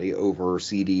quality over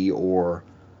CD or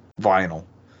vinyl,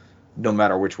 no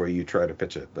matter which way you try to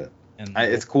pitch it. But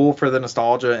it's cool for the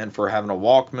nostalgia and for having a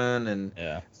Walkman and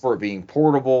for it being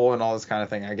portable and all this kind of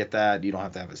thing. I get that. You don't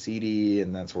have to have a CD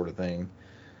and that sort of thing.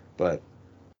 But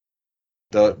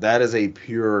that is a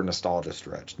pure nostalgia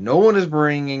stretch. No one is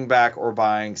bringing back or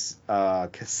buying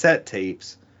cassette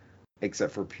tapes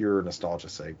except for pure nostalgia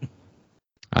sake.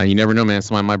 You never know, man.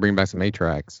 Somebody might bring back some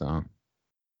 8-tracks. So.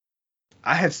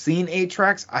 I have seen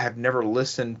 8-tracks. I have never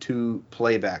listened to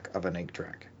playback of an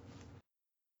 8-track.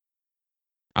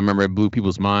 I remember it blew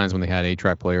people's minds when they had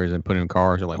 8-track players and put in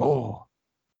cars. They're like, oh,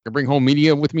 I bring home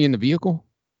media with me in the vehicle?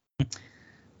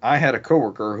 I had a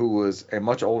coworker who was a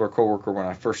much older coworker when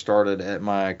I first started at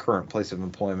my current place of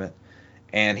employment.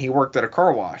 And he worked at a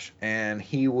car wash, and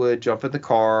he would jump in the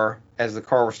car as the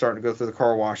car was starting to go through the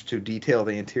car wash to detail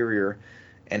the interior,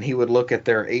 and he would look at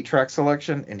their 8-track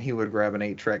selection, and he would grab an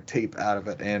 8-track tape out of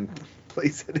it and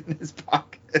place it in his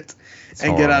pocket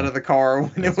and get out of the car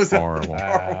when it was horrible.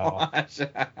 At the car wash.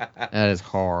 That is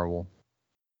horrible.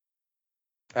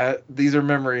 These are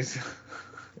memories.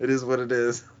 It is what it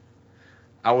is.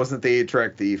 I wasn't the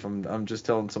 8-track thief. I'm just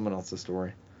telling someone else's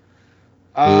story.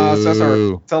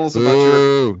 Cesar, tell us about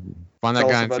your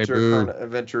current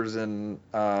adventures in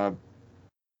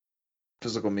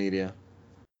physical media.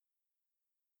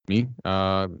 Me?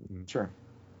 Sure.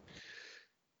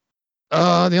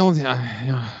 The only thing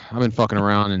I've been fucking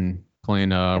around and playing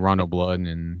Rondo Blood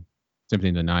and Symphony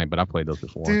of the Night, but I played those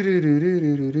before.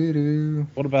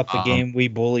 What about the game we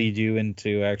bullied you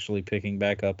into actually picking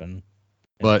back up and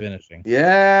finishing?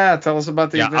 Yeah, tell us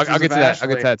about the I'll get to that. I'll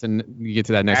get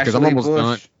to that next because I'm almost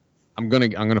done. I'm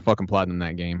gonna fucking platinum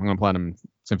that game. I'm gonna platinum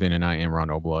Symphony of the Night and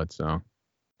Rondo Blood. So,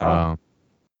 I'll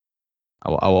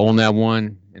own that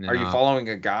one. And then, are you following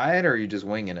a guide or are you just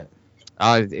winging it?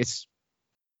 It's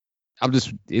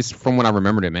from when I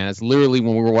remembered it, man. It's literally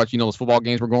when we were watching, those football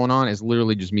games were going on. It's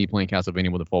literally just me playing Castlevania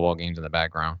with the football games in the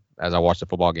background as I watch the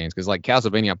football games. Because like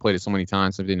Castlevania, I played it so many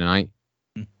times. Symphony of the Night.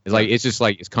 It's just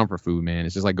like it's comfort food, man.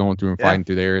 It's just like going through and fighting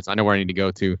through there. I know where I need to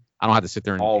go to. I don't have to sit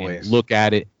there and look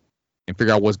at it and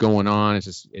figure out what's going on.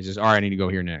 It's just all right. I need to go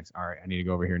here next. All right, I need to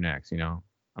go over here next. I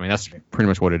mean, that's pretty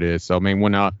much what it is. So, I mean,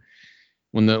 when that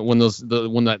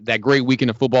great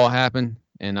weekend of football happened,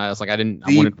 and I was like, I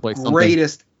wanted to play something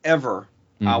greatest ever.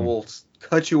 Mm-hmm. I will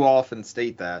cut you off and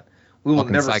state that we will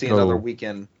never see another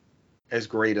weekend as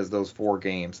great as those 4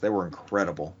 games. They were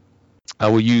incredible. I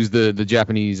will use the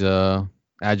Japanese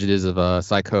adjectives of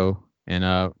Psycho,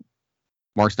 and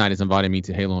Mark Snyder has invited me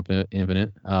to Halo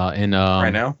Infinite. Right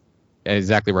now?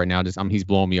 Exactly right now. He's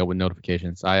blowing me up with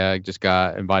notifications. I just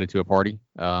got invited to a party.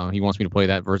 He wants me to play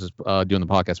that versus doing the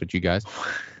podcast with you guys.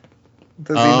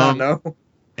 Does he not know?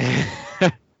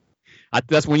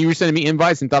 That's when you were sending me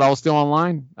invites and thought I was still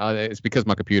online. It's because of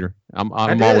my computer. I'm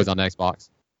always on the Xbox.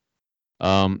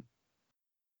 All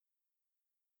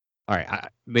right.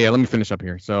 Let me finish up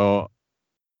here. So,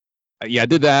 I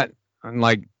did that in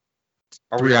like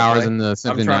 3 hours in the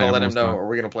Symphony. I'm trying to let him know. Are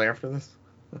we gonna play after this?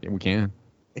 Yeah, we can.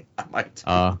 I might.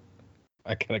 I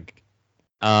gotta.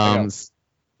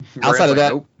 Outside of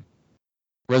that, nope.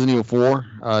 Resident Evil 4,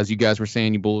 as you guys were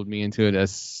saying, you bullied me into it.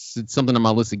 It's something on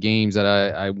my list of games that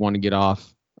I want to get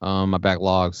off my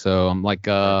backlog. So I'm like,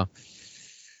 I'm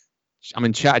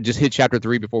in chat. Just hit chapter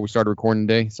 3 before we started recording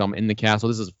today. So I'm in the castle.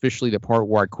 This is officially the part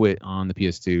where I quit on the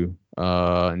PS2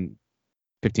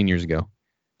 15 years ago.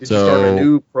 Did you start a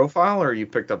new profile or you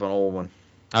picked up an old one?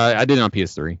 I did it on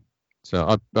PS3.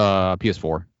 So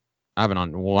PS4. I have it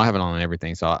on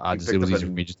everything. So it was easier for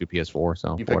me just to do PS4.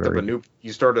 So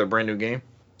you started a brand new game?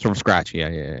 From scratch.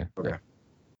 Yeah. Okay. And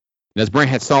as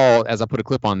Brent had saw, as I put a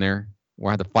clip on there,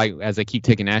 where I had to fight as they keep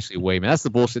taking Ashley away, man, that's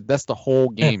the bullshit. That's the whole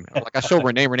game. Like I showed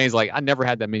Renee. Renee's like, I never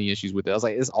had that many issues with it. I was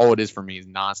like, this is all it is for me is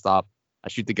nonstop. I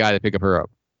shoot the guy to pick up her up.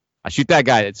 I shoot that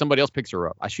guy and somebody else picks her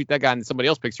up. I shoot that guy and somebody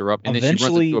else picks her up, and then she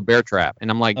runs into a bear trap.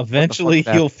 And I'm like, eventually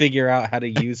you'll figure out how to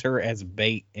use her as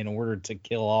bait in order to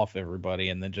kill off everybody,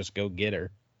 and then just go get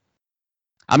her.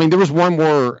 I mean, there was one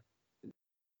where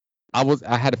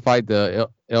I had to fight the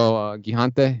El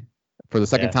Gigante for the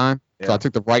second time. Yeah. So I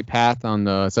took the right path on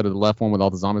the instead of the left one with all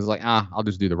the zombies. Like, I'll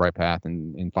just do the right path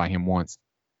and fight him once.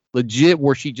 Legit,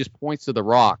 where she just points to the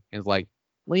rock and is like,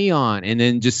 Leon, and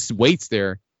then just waits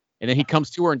there. And then he comes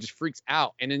to her and just freaks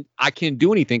out. And then I can't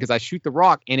do anything because I shoot the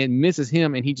rock and it misses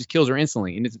him and he just kills her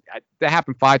instantly. And that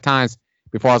happened 5 times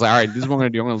before I was like, all right, this is what I'm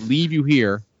going to do. I'm going to leave you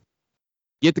here,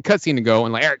 get the cutscene to go,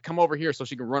 and like, Eric, come over here so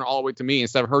she can run all the way to me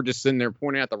instead of her just sitting there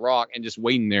pointing at the rock and just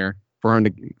waiting there for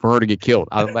her to get killed.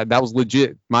 That was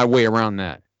legit my way around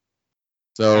that.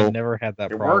 So I never had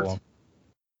that problem. Worked.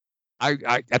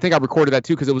 I think I recorded that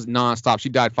too because it was nonstop. She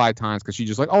died 5 times because she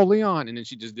just like, oh, Leon, and then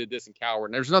she just did this and cowered.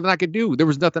 And there's nothing I could do. There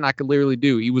was nothing I could literally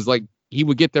do. He was like, he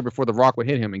would get there before the rock would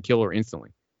hit him and kill her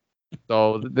instantly.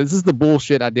 So this is the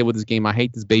bullshit I did with this game. I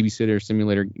hate this babysitter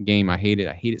simulator game. I hate it.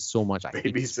 I hate it so much.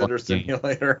 Babysitter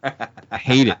simulator. I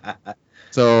hate it.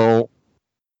 So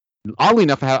oddly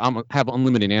enough, I have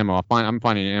unlimited ammo. I'm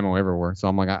finding ammo everywhere. So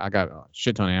I'm like, I got a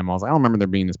shit ton of ammo. I was like, I don't remember there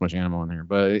being this much ammo in here,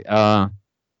 but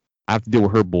I have to deal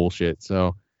with her bullshit.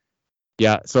 So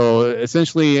yeah. So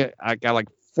essentially, I got like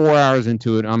 4 hours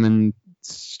into it. I'm in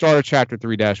start of chapter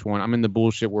 3-1. I'm in the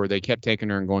bullshit where they kept taking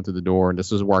her and going through the door. And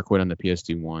this is where I quit on the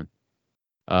PS2 one.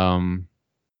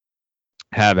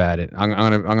 Have at it. I'm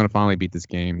gonna finally beat this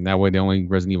game. That way, the only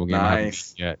Resident Evil game I haven't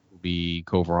beat yet will be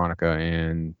Code Veronica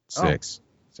and 6.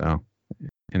 So,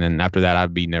 and then after that,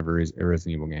 I've beaten every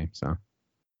Resident Evil game. So.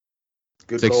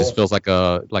 Good 6 just feels like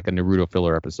a Naruto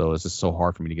filler episode. It's just so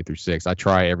hard for me to get through 6. I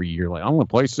try every year, like I'm gonna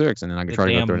play 6, and then I can try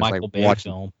to go through it. It's like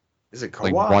watching. Is it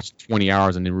co-op? Like watch 20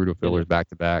 hours of Naruto fillers back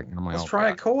to back, and I'm like, let's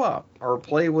try it co-op or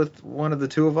play with one of the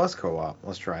two of us co-op.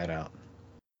 Let's try it out.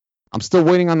 I'm still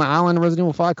waiting on the Island of Resident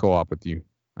Evil 5 co-op with you.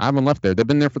 I haven't left there. They've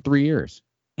been there for 3 years.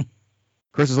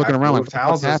 Chris is looking around like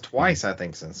houses twice, I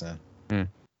think, since then. He's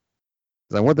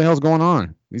like, what the hell's going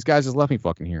on? These guys just left me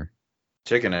fucking here.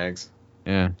 Chicken eggs.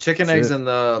 Yeah. Chicken eggs and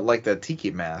the tiki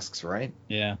masks, right?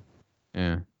 Yeah.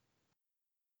 Yeah.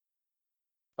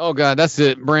 Oh god, that's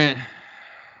it, Brent.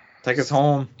 Take us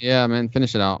home. Yeah, man,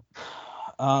 finish it out.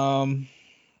 I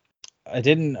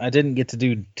didn't get to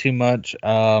do too much.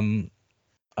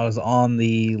 I was on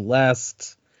the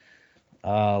last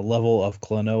level of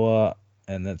Klonoa,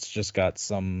 and that's just got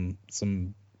some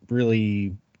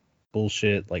really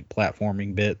bullshit like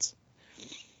platforming bits.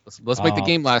 Let's make the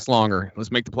game last longer.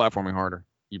 Let's make the platforming harder.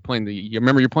 You're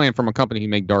playing from a company who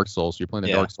make Dark Souls. So you're playing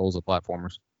the Dark Souls of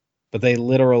platformers. But they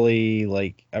literally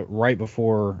right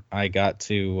before I got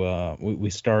to we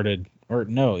started, or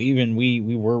no, even we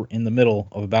were in the middle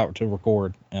of about to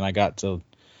record, and I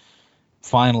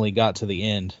finally got to the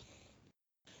end,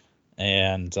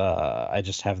 and I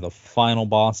just have the final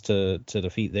boss to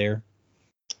defeat there.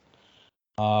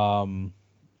 Other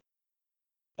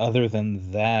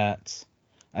than that,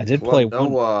 I did play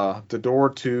one. The door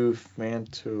to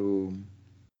Phantom.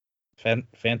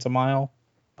 Phantomile?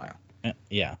 Wow.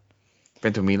 Yeah.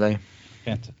 Phantomile.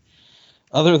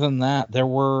 Other than that, there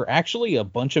were actually a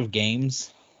bunch of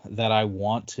games that I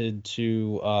wanted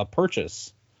to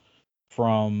purchase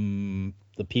from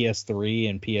the PS3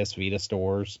 and PS Vita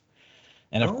stores.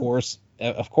 And of course,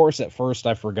 of course, at first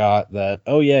I forgot that,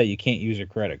 oh yeah, you can't use your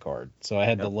credit card. So I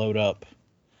had to load up.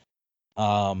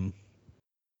 I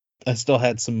still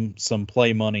had some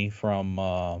play money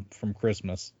from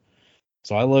Christmas.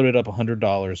 So I loaded up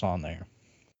 $100 on there.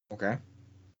 Okay.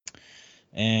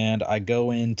 And I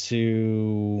go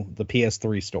into the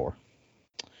PS3 store.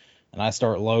 And I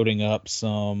start loading up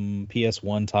some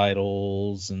PS1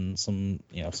 titles and some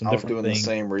different things. I was doing the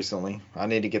same recently. I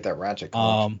need to get that Ratchet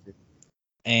collection.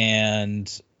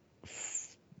 And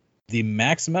the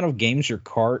max amount of games your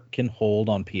cart can hold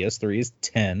on PS3 is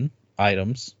 10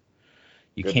 items.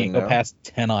 You can't go past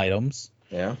 10 items.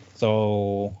 Yeah.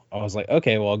 So I was like,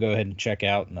 okay, well, I'll go ahead and check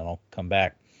out, and then I'll come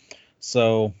back.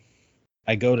 So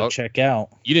I go to check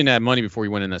out. You didn't have money before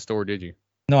you went in that store, did you?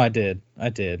 No, I did.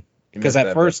 Because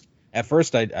at first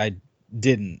I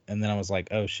didn't, and then I was like,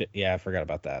 oh shit, yeah, I forgot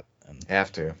about that. And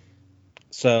have to.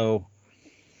 So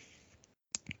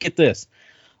get this.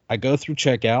 I go through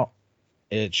checkout.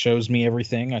 It shows me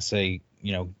everything. I say,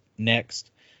 next.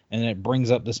 And it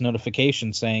brings up this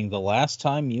notification saying the last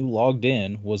time you logged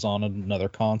in was on another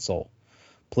console.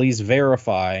 Please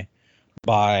verify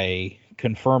by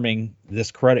confirming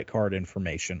this credit card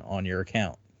information on your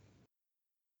account.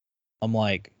 I'm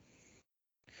like,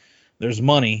 there's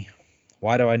money.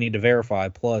 Why do I need to verify?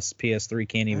 Plus, PS3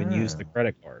 can't even use the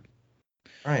credit card.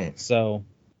 Right. So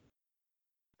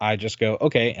I just go,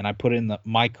 okay, and I put in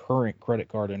my current credit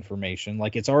card information.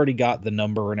 Like, it's already got the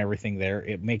number and everything there.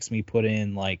 It makes me put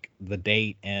in, like, the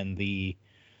date and the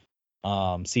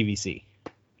CVC.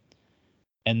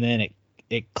 And then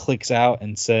it clicks out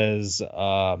and says,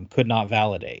 could not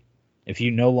validate. If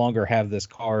you no longer have this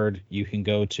card, you can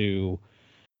go to,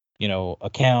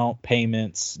 account,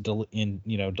 payments,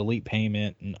 delete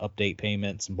payment and update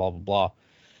payments and blah, blah, blah.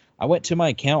 I went to my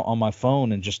account on my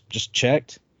phone and just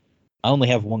checked. I only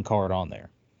have one card on there,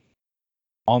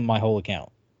 on my whole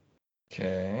account.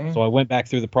 Okay. So I went back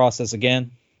through the process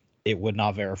again. It would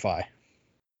not verify.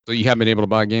 So you haven't been able to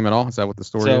buy a game at all? Is that what the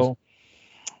story is? So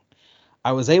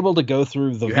I was able to go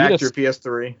through the Vita. Hacked your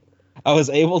PS3. I was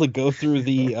able to go through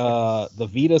the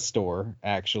Vita store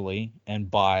actually and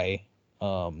buy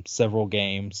several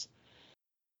games.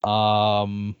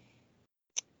 Is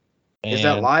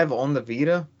that live on the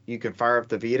Vita? You can fire up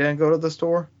the Vita and go to the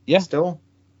store? Yeah. Still?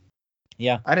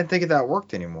 Yeah. I didn't think that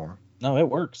worked anymore. No, it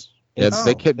works. Yeah,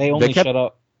 they only shut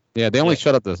up. Yeah, they only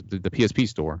shut up the PSP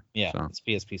store. Yeah, so. It's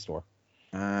PSP store.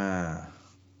 Ah.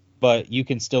 But you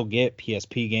can still get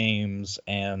PSP games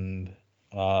and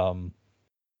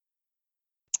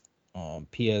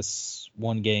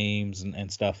PS1 games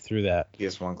and stuff through that.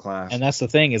 PS1 class. And that's the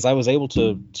thing is I was able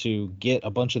to get a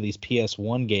bunch of these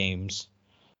PS1 games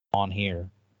on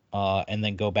here and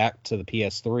then go back to the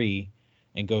PS3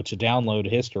 and go to download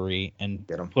history and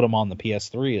put them on the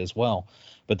PS3 as well.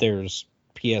 But there's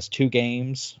PS2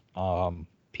 games,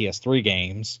 PS3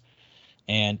 games,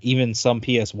 and even some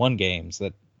PS1 games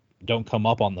that don't come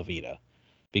up on the Vita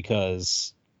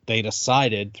because they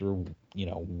decided through,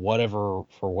 for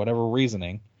whatever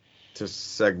reasoning to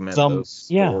segment those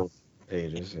store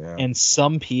pages. Yeah. And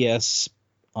some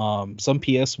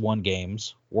PS1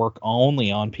 games work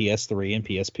only on PS3 and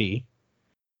PSP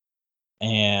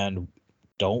and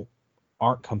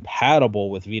aren't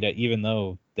compatible with Vita, even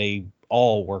though they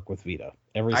all work with Vita.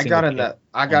 I got in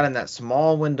that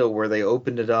small window where they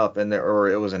opened it up or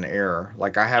it was an error.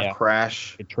 Like I have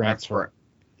Crash. It transferred.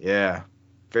 Yeah.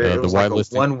 It was like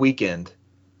one weekend.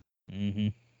 Mm-hmm.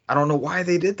 I don't know why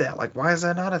they did that. Like, why is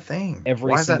that not a thing?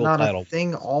 Why is that not a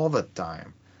thing all the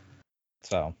time?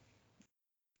 So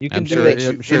you can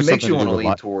it makes you want to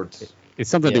lean towards.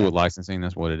 It's something to do with licensing.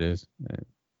 That's what it is.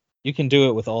 You can do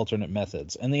it with alternate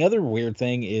methods. And the other weird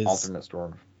thing is alternate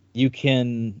store. You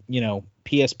can,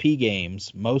 PSP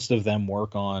games, most of them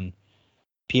work on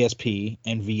PSP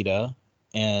and Vita,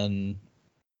 and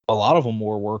a lot of them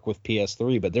will work with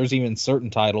PS3, but there's even certain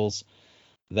titles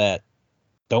that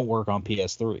don't work on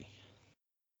PS3.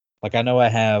 Like I know I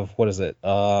have, what is it?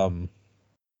 Fat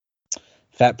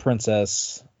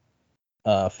Princess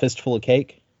Fistful of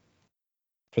Cake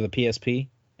for the PSP.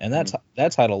 And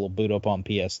that title will boot up on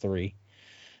PS3.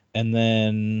 And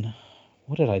then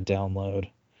what did I download?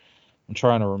 I'm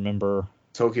trying to remember.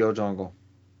 Tokyo Jungle.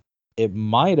 It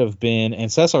might have been,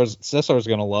 and Cesar's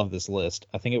gonna love this list.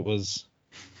 I think it was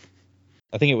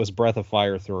Breath of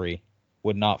Fire 3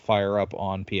 would not fire up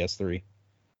on PS3.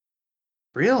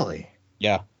 Really?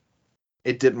 Yeah.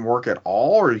 It didn't work at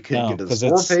all, or you couldn't get to the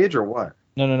store page, or what?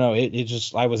 No. It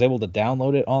just I was able to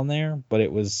download it on there, but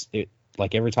it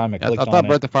Like every time I I clicked thought on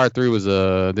Breath it, of Fire 3 was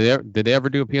did they ever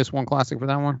do a PS1 classic for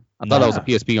that one? I thought that was a Nah.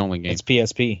 PSP only game. it's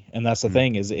PSP, and that's the Hmm.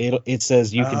 thing is it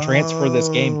says you can transfer this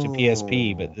game to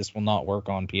PSP, but Oh. this will not work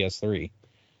on PS3.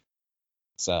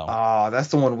 So That's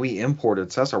the one we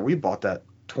imported, Cesar. We bought that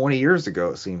 20 years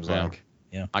ago, it seems Yeah. like.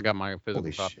 I got my physical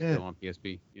Holy copy shit. still on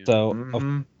PSP. Yeah. so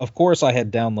Mm-hmm. of course I had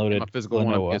And downloaded my physical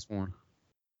one on Klonoa, PS1.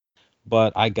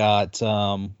 but I got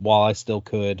while I still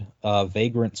could,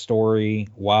 Vagrant Story,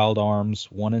 Wild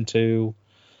Arms 1 and 2,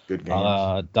 Good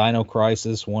games. Dino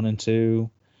Crisis 1 and 2,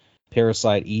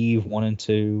 Parasite Eve 1 and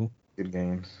 2. Good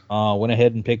games. Went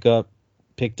ahead and picked up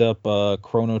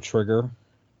Chrono Trigger.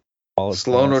 While it's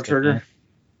Slow no sitting trigger.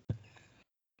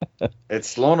 It's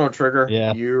slow no trigger.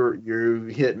 Yeah. You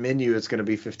hit menu, it's gonna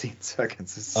be 15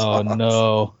 seconds. It there. Oh sucks.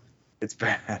 no! It's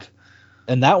bad.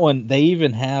 And that one, they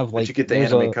even have But like you get the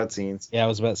there's anime a cutscenes. yeah. I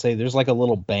was about to say there's like a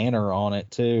little banner on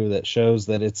it too that shows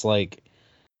that it's like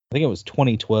I think it was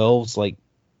 2012's like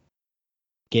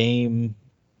game,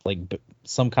 like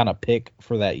some kind of pick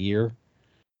for that year.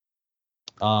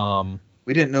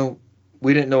 We didn't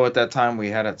know at that time we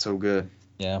had it so good.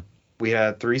 Yeah. We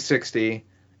had 360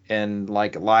 and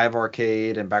like live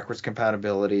arcade and backwards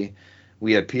compatibility.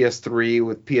 We had PS3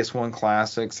 with PS1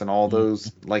 classics and all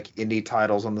those like indie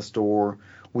titles on the store.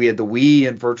 We had the Wii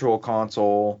and Virtual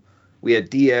Console. We had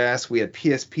DS. We had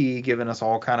PSP giving us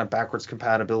all kind of backwards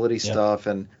compatibility stuff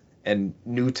and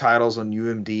new titles on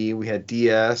UMD. We had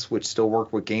DS, which still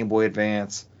worked with Game Boy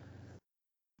Advance.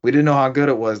 We didn't know how good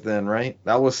it was then, right?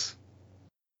 That was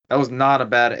not a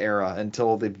bad era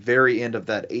until the very end of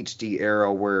that HD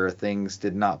era where things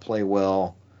did not play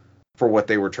well for what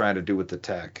they were trying to do with the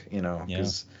tech,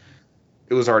 because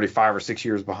it was already 5 or 6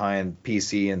 years behind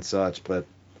PC and such. But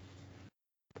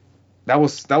that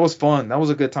was fun. That was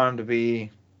a good time to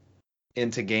be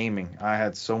into gaming. I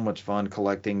had so much fun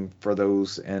collecting for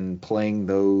those and playing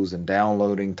those and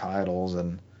downloading titles,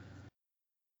 and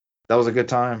that was a good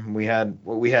time. We had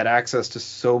access to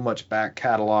so much back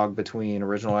catalog between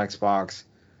original Xbox,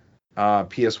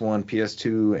 PS1,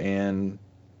 PS2, and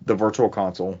the Virtual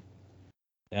Console.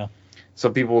 Yeah.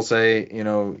 Some people will say,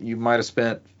 you might have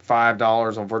spent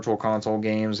 $5 on Virtual Console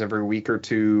games every week or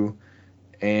two,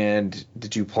 and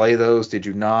did you play those? Did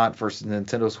you not? Versus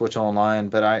Nintendo Switch Online.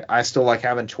 But I still like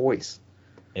having choice.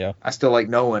 Yeah. I still like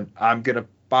knowing I'm gonna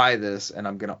buy this and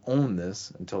I'm gonna own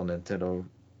this until Nintendo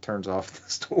turns off the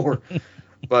store.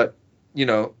 But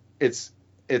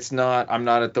it's not. I'm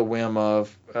not at the whim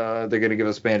of they're gonna give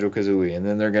us Banjo-Kazooie and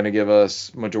then they're gonna give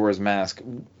us Majora's Mask.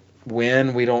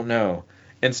 When, we don't know.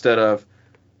 Instead of,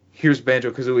 here's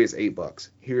Banjo-Kazooie, it's $8.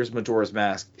 Here's Majora's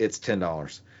Mask, it's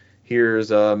 $10.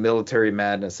 Here's Military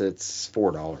Madness, it's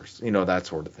 $4. That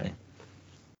sort of thing.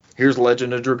 Here's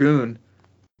Legend of Dragoon,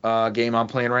 game I'm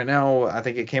playing right now. I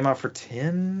think it came out for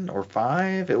 10 or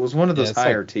 5. It was one of those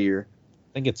higher tier.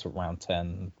 I think it's around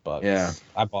 $10. Yeah.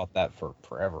 I bought that for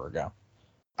forever ago.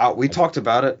 We talked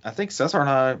about it. I think Cesar and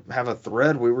I have a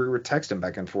thread. We were texting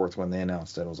back and forth when they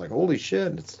announced it. I was like, holy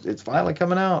shit, it's finally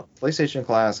coming out. PlayStation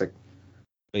Classic.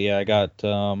 But yeah, I got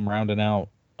rounding out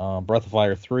Breath of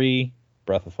Fire 3,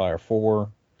 Breath of Fire 4,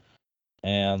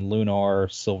 and Lunar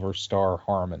Silver Star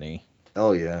Harmony.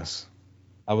 Oh, yes.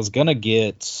 I was going to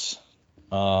get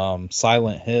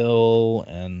Silent Hill,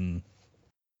 and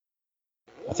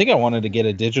I think I wanted to get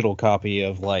a digital copy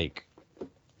of the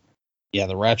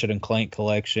Ratchet and Clank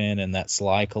collection and that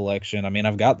Sly collection. I mean,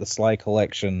 I've got the Sly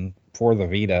collection for the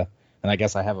Vita, and I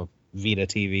guess I have a Vita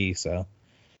TV, so.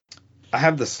 I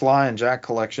have the Sly and Jack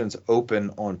collections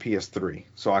open on PS3,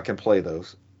 so I can play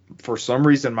those. For some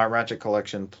reason, my Ratchet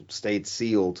collection stayed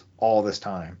sealed all this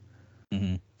time.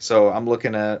 Mm-hmm. So I'm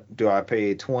looking at, do I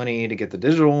pay $20 to get the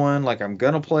digital one, like I'm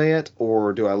going to play it,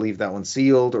 or do I leave that one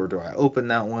sealed, or do I open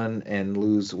that one and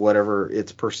lose whatever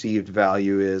its perceived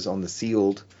value is on the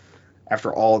sealed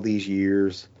after all these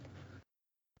years?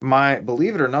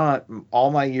 Believe it or not,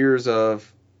 all my years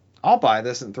of, I'll buy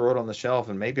this and throw it on the shelf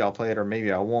and maybe I'll play it or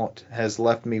maybe I won't, has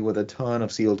left me with a ton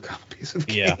of sealed copies of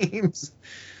games.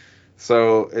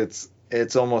 So it's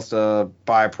almost a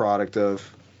byproduct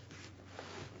of,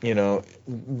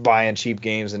 buying cheap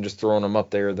games and just throwing them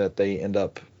up there that they end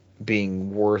up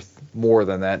being worth more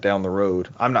than that down the road.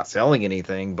 I'm not selling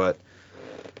anything, but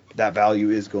that value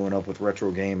is going up with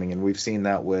retro gaming, and we've seen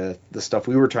that with the stuff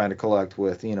we were trying to collect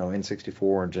with,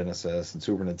 N64 and Genesis and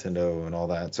Super Nintendo and all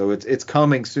that. So it's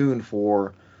coming soon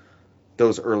for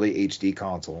those early HD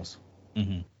consoles.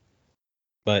 Mm-hmm.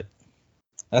 But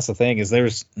that's the thing, is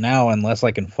there's now, unless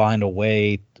I can find a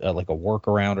way, like a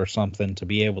workaround or something, to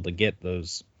be able to get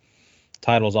those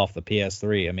titles off the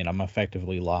PS3. I mean, I'm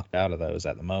effectively locked out of those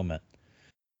at the moment.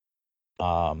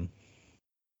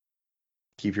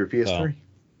 Keep your PS3.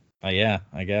 Yeah,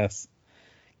 I guess.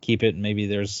 Keep it. Maybe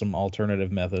there's some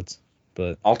alternative methods,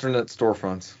 but Alternate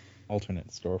storefronts. alternate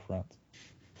storefronts.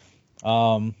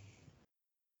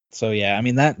 So yeah, I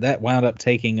mean that wound up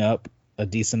taking up a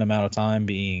decent amount of time,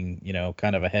 being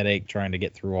kind of a headache trying to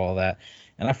get through all that,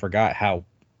 and I forgot how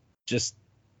just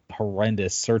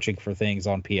horrendous searching for things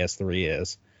on PS3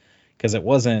 is, because it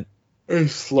wasn't. It's You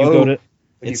slow. go to and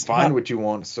you it's find not- what you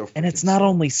want. So and it's freaking not slow.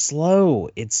 only slow,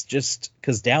 it's just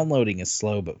because downloading is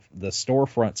slow, but the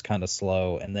storefront's kind of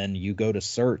slow, and then you go to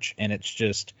search and it's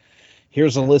just,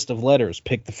 here's a list of letters,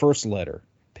 pick the first letter,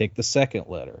 pick the second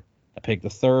letter, pick the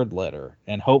third letter,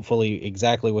 and hopefully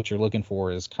exactly what you're looking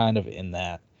for is kind of in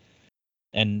that.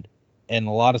 And a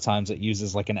lot of times it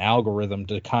uses like an algorithm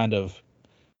to kind of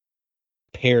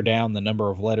pare down the number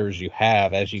of letters you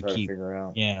have as you Try to keep. figure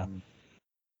out. Yeah.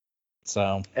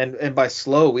 So And by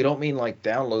slow, we don't mean like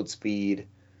download speed.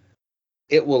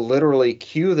 It will literally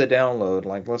queue the download.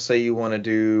 Like, let's say you want to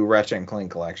do Ratchet and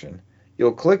Clank Collection.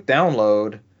 You'll click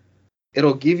download.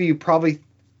 It'll give you probably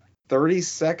 30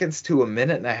 seconds to a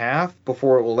minute and a half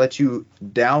before it will let you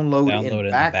download Download in in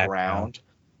the background,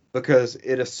 because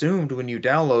it assumed when you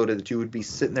downloaded that you would be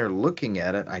sitting there looking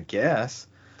at it, I guess.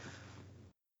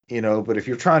 But if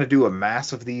you're trying to do a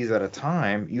mass of these at a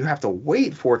time, you have to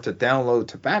wait for it to download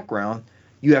to background.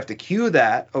 You have to queue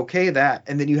that, okay that,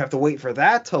 and then you have to wait for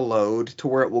that to load to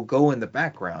where it will go in the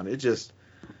background. It just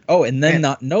and then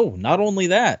Man. not only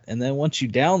that, and then once you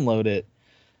download it,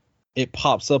 it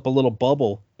pops up a little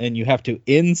bubble and you have to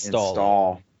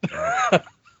install.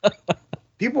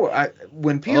 People,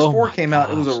 when Oh PS4 my came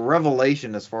out, it was gosh. a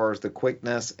revelation as far as the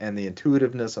quickness and the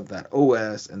intuitiveness of that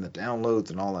OS and the downloads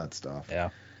and all that stuff. Yeah.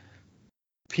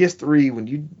 PS3,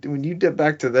 when you dip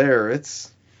back to there,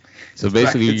 it's So it's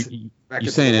basically, back you're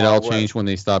into saying the it all Wild West. changed when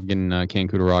they stopped getting Ken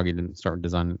Kutaragi to stop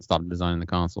designing the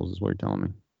consoles, is what you're telling me.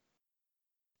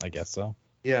 I guess so.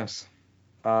 Yes.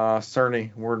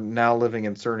 Cerny. We're now living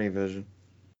in Cerny vision.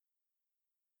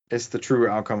 It's the true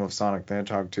outcome of Sonic the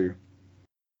Hedgehog 2.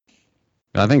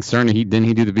 I think Cerny, didn't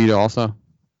he do the Vita also?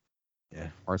 Yeah.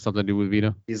 Or something to do with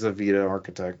Vita? He's a Vita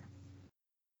architect.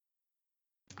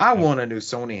 I Yeah. want a new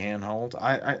Sony handheld.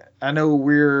 I know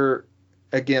we're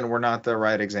not the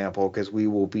right example because we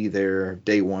will be there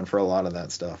day one for a lot of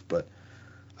that stuff, but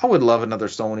I would love another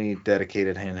Sony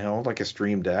dedicated handheld, like a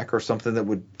Stream Deck or something that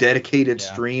would dedicated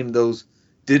Yeah. stream those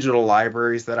digital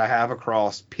libraries that I have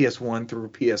across PS1 through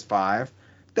PS5.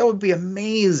 That would be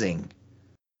amazing.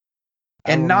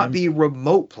 And not be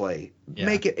remote play. Yeah.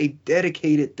 Make it a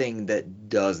dedicated thing that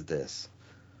does this.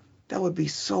 That would be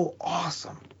so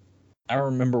awesome. I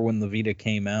remember when the Vita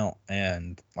came out,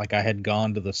 and like I had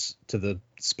gone to the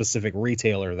specific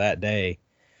retailer that day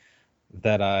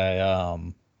that I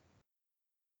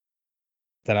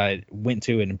went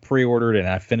to and pre-ordered, and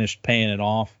I finished paying it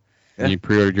off. Yeah. And you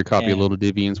pre-ordered your copy of And- Little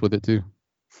Deviants with it too?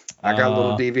 I got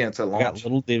Little Deviants at I launch. got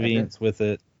Little Deviants with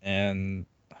it, and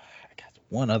I got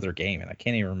one other game, and I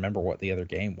can't even remember what the other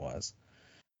game was.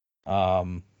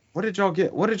 What did y'all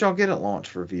get? What did y'all get at launch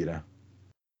for Vita?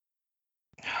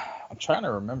 I'm trying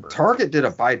to remember. Target did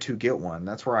a buy two get one.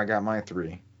 That's where I got my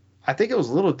 3. I think it was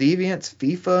Little Deviants,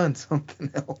 FIFA, and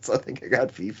something else. I think I got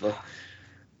FIFA.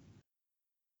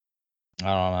 I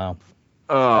don't know.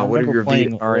 Oh, what are remember your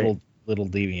playing Vita? All right. Little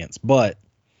Deviants,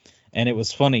 and it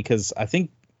was funny because I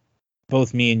think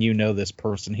both me and you know this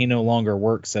person. He no longer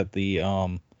works at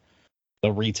the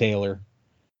retailer,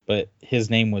 but his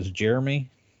name was Jeremy,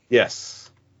 Yes.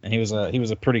 and he was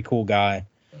a pretty cool guy.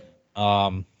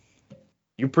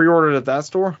 You pre-ordered at that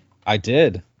store? I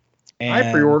did. And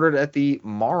I pre-ordered at the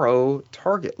Morrow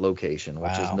Target location,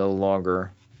 which is Wow. no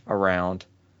longer around.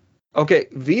 Okay,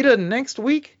 Vita next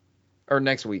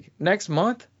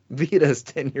month, Vita is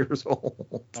 10 years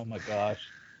old. Oh my gosh.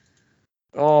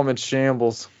 Oh, I'm in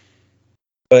shambles.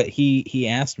 But he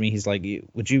asked me, he's like,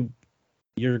 you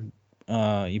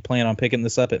plan on picking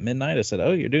this up at midnight? I said,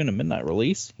 oh, you're doing a midnight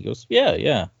release? He goes,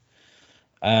 yeah.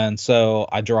 And so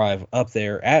I drive up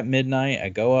there at midnight. I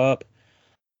go up.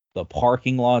 The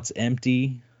parking lot's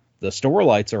empty. The store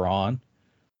lights are on.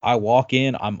 I walk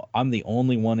in. I'm the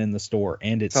only one in the store,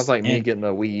 and it's Sounds like me getting a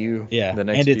Wii U. yeah. The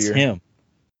next And it's year. him.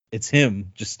 It's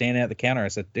him just standing at the counter. I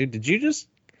said, dude, did you just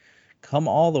come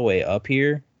all the way up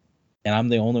here? And I'm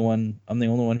the only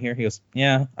one here. He goes,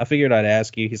 yeah. I figured I'd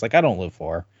ask you. He's like, I don't live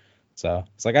far, so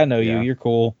it's like I know you. Yeah. You're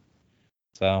cool.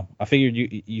 So I figured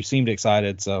you seemed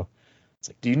excited. So it's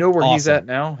like, Do you know where he's Awesome. at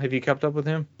now? Have you kept up with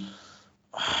him?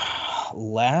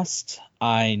 last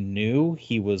I knew,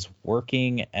 he was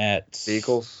working at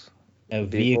Vehicles? a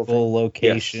Vehicle vehicle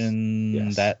location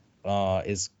Yes. that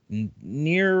is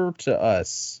near to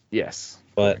us, Yes.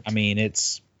 But Correct. I mean,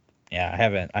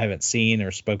 I haven't seen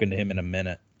or spoken to him in a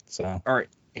minute. So All right,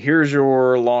 here's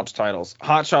your launch titles: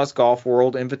 Hot Shots Golf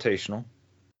World Invitational,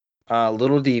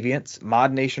 Little Deviants,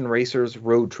 Mod Nation Racers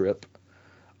Road Trip,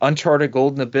 Uncharted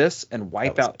Golden Abyss, and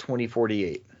Wipeout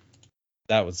 2048.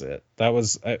 that was it. That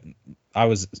was I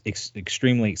was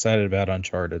extremely excited about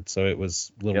Uncharted, so it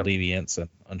was Little Deviants and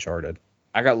Uncharted.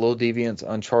 I got Little Deviants,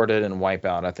 Uncharted, and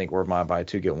Wipeout. I think were my buy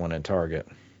two get one at Target.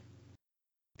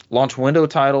 Launch window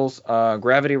titles: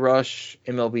 Gravity Rush,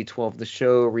 MLB 12 The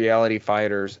Show, Reality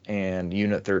Fighters, and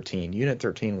Unit 13. Unit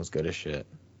 13 was good as shit.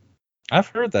 I've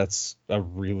heard that's a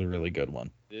really, really good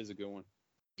one. It is a good one.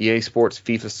 EA Sports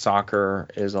FIFA Soccer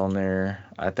is on there.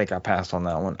 I think I passed on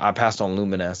that one. I passed on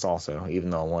Lumines also, even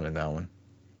though I wanted that one.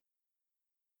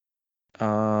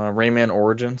 Rayman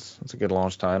Origins. That's a good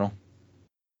launch title.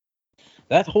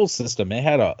 That whole system,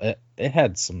 it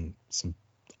had some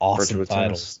awesome Virtua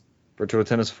titles. Virtua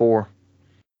Tennis 4.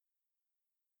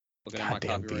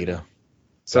 Goddamn Vita.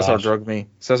 Cesar drugged me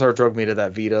to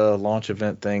that Vita launch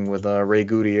event thing with Ray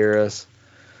Gutierrez.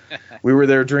 We were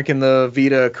there drinking the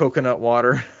Vita coconut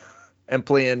water and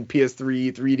playing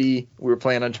PS3 3D. We were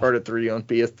playing Uncharted 3 on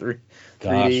PS3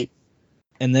 3D.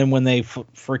 And then when they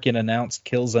freaking announced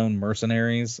Killzone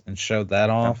Mercenaries and showed that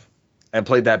off. And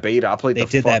played that beta. I played the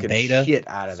fucking shit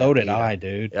out of that. So did I,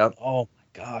 dude. Yep. Oh my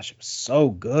gosh, it was so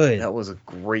good. That was a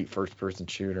great first-person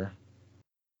shooter.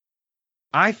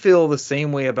 I feel the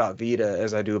same way about Vita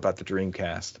as I do about the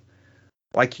Dreamcast.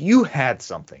 Like, you had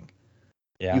something.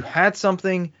 Yeah. You had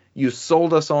something, you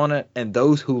sold us on it, and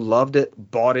those who loved it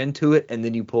bought into it, and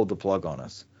then you pulled the plug on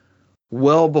us.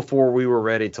 Well before we were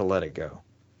ready to let it go.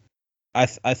 I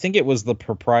think it was the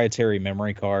proprietary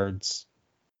memory cards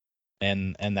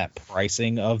and that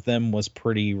pricing of them was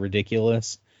pretty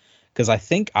ridiculous. Because I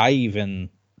think I even...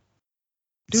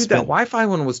 Dude, that Wi-Fi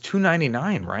one was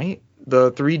 $299, right?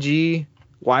 The 3G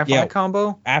Wi-Fi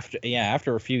combo?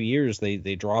 After a few years,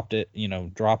 they dropped it,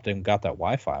 and got that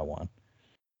Wi-Fi one.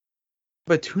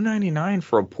 But $299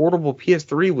 for a portable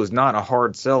PS3 was not a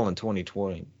hard sell in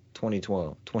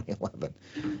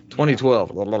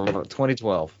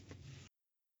 2012.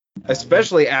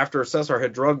 Especially after Cesar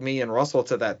had drugged me and Russell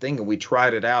to that thing and we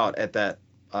tried it out at that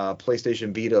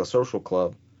PlayStation Vita social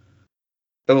club.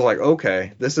 It was like,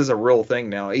 okay, this is a real thing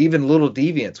now. Even Little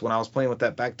Deviants, when I was playing with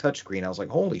that back touchscreen, I was like,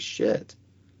 holy shit.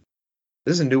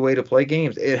 This is a new way to play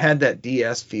games. It had that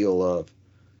DS feel of,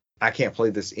 I can't play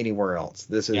this anywhere else.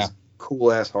 This is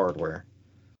cool ass hardware.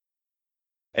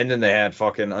 And then they had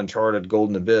fucking Uncharted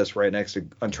Golden Abyss right next to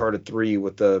Uncharted 3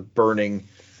 with the burning,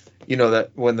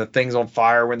 that when the thing's on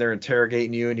fire, when they're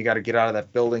interrogating you and you got to get out of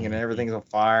that building and everything's on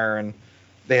fire. And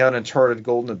they had Uncharted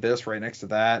Golden Abyss right next to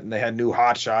that. And they had new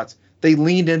Hot Shots. They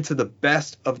leaned into the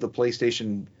best of the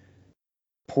PlayStation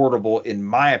Portable, in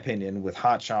my opinion, with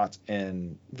Hot Shots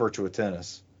and Virtua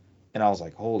Tennis. And I was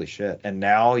like, holy shit. And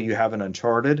now you have an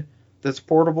Uncharted that's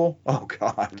portable? Oh,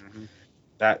 God. Mm-hmm.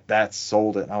 That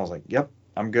sold it. And I was like, yep,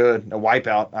 I'm good. A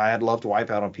Wipeout. I had loved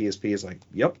Wipeout on PSP. It's like,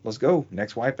 yep, let's go.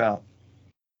 Next Wipeout.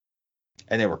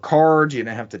 And there were cards. You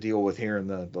didn't have to deal with hearing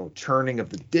the churning of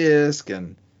the disc.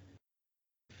 And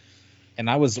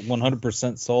I was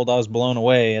 100% sold. I was blown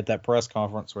away at that press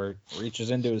conference where he reaches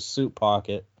into his suit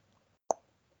pocket,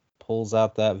 pulls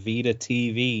out that Vita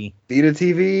TV. Vita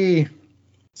TV.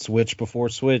 Switch before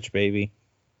Switch, baby.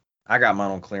 I got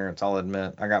mine on clearance, I'll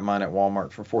admit. I got mine at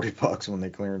Walmart for $40 when they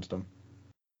clearanced them.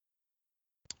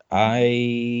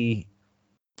 I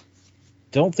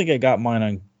don't think I got mine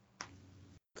on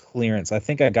clearance. I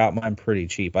think I got mine pretty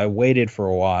cheap. I waited for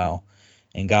a while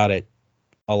and got it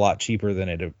a lot cheaper than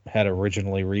it had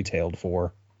originally retailed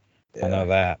for. Yeah. I know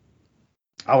that.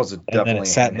 I was definitely. And then it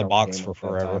sat in the box for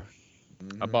forever.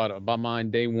 I bought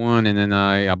mine day one, and then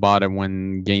I bought it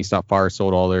when GameStop Fire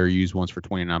sold all their used ones for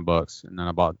 $29, and then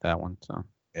I bought that one. So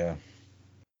yeah,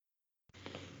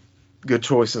 good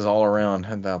choices all around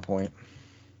at that point.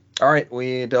 All right,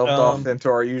 we delved off into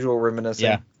our usual reminiscing.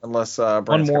 Yeah. Unless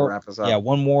Brent's gonna wrap us up. Yeah,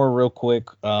 one more real quick.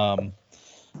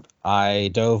 I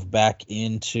dove back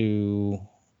into.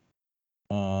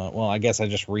 I guess I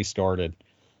just restarted.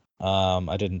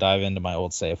 I didn't dive into my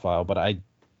old save file, but I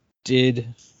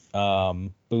did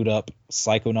boot up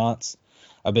Psychonauts.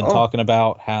 I've been talking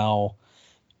about how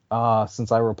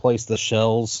since I replaced the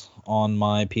shells on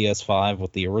my PS5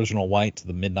 with the original white to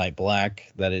the midnight black,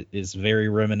 that it is very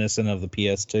reminiscent of the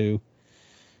PS2.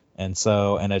 And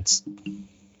it's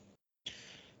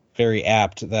very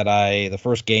apt that the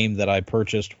first game that I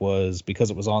purchased was,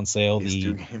 because it was on sale,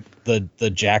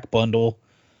 the Jack bundle.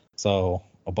 So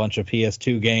a bunch of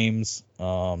PS2 games,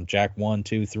 Jack 1,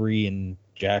 2, 3, and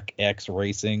Jack X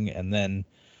Racing, and then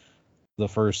the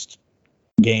first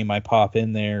game I pop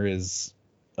in there is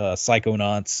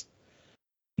Psychonauts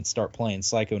and start playing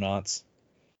Psychonauts.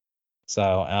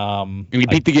 So And you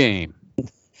beat the game.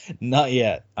 not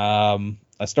yet.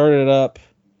 I started it up.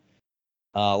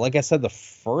 Like I said, the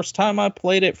first time I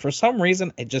played it, for some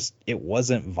reason, it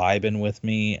wasn't vibing with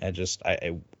me. I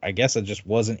guess I just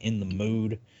wasn't in the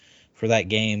mood for that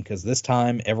game, because this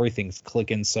time everything's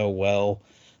clicking so well.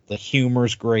 The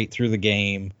humor's great through the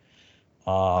game.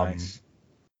 Nice.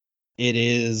 It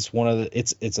is one of the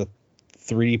it's a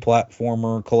 3D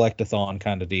platformer collectathon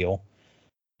kind of deal.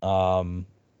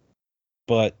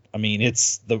 But I mean,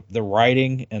 it's the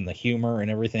writing and the humor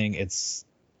and everything. It's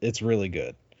really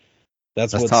good.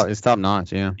 That's what's top. It's top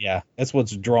notch. Yeah. yeah, that's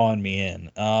what's drawing me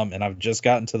in. And I've just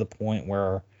gotten to the point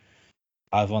where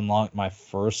I've unlocked my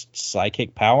first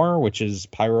psychic power, which is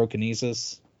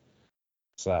pyrokinesis.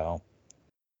 So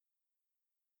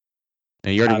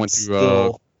And you already I'm went through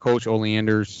still- Coach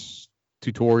Oleander's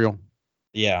tutorial.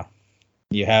 yeah,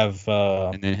 you have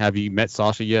And then have you met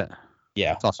Sasha yet?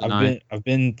 yeah, Sasha 9? I've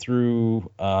been through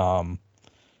so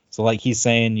like he's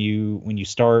saying, when you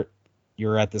start,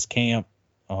 you're at this camp,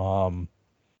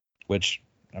 which,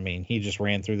 I mean, he just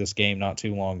ran through this game not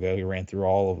too long ago. He ran through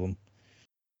all of them.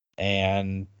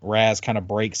 And Raz kind of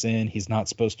breaks in. He's not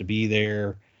supposed to be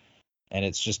there. And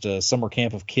it's just a summer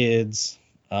camp of kids.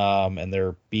 And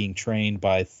they're being trained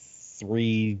by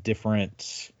 3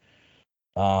 different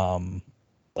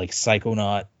like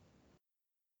psychonaut.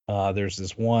 There's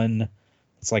this one,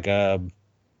 it's like a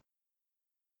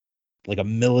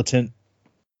militant,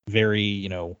 very,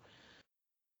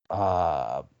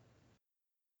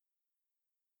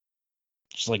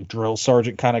 just like drill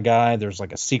sergeant kind of guy. There's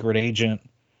like a secret agent.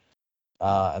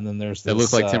 And then there's this. That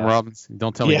looks like Tim Robbins.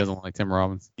 Don't tell me yeah. he doesn't look like Tim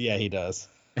Robbins. Yeah, he does.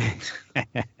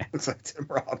 Looks like Tim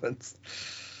Robbins.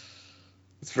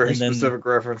 It's a very And then- specific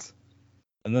reference.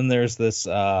 And then there's this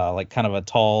like kind of a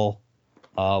tall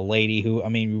lady who, I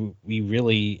mean,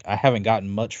 I haven't gotten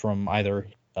much from either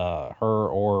her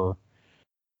or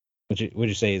would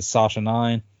you say is Sasha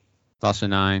 9? Sasha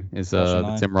 9 is Sasha the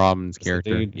 9? Tim Robbins the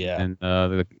character. dude, yeah. And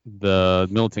the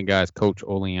militant guy is Coach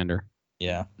Oleander.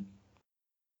 Yeah.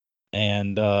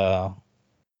 And like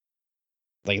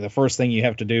the first thing you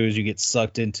have to do is you get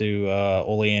sucked into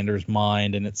Oleander's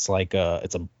mind, and it's like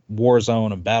it's a war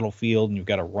zone, a battlefield, and you've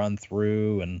got to run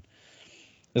through, and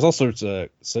there's all sorts of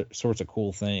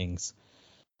cool things.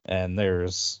 And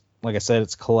there's, like I said,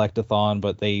 it's collectathon,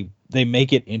 but they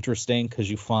make it interesting because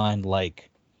you find like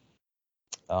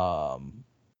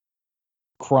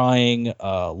crying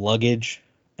luggage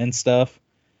and stuff,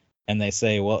 and they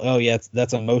say, well, oh yeah,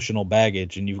 that's emotional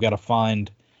baggage, and you've got to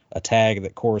find a tag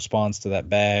that corresponds to that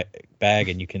bag,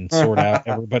 and you can sort out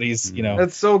everybody's,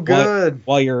 That's so good.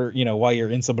 while you're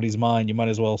in somebody's mind, you might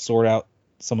as well sort out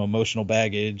some emotional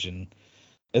baggage, and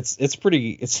it's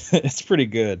pretty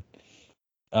good.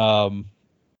 And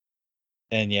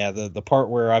yeah, the part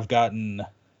where I've gotten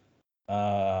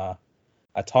I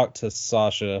talked to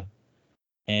Sasha,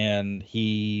 and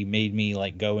he made me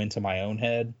like go into my own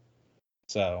head,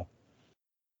 so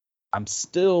I'm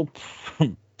still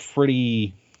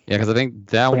pretty. Yeah, because I think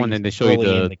that pretty one, and they show you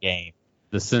early in the game.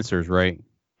 the sensors, right? You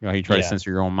know, how you try to Yeah.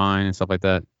 censor your own mind and stuff like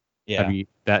that. Yeah. I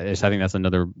think that's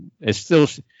another. It's still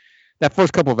that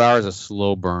first couple of hours is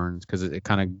slow burns because it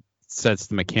kind of sets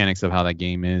the mechanics of how that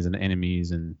game is and the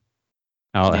enemies and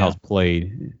how Yeah. it's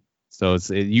played. So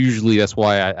usually that's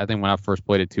why I think when I first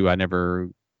played it too, I never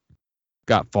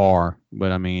got far.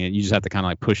 But I mean, you just have to kind of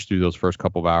like push through those first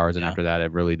couple of hours, and Yeah. after that,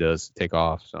 it really does take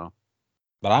off. So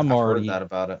But I'm I've heard already that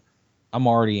about it. I'm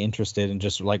already interested in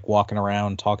just like walking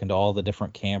around talking to all the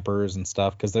different campers and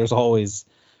stuff, because there's always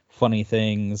funny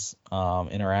things,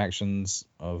 interactions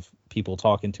of people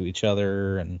talking to each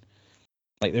other, and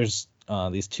like there's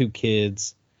these 2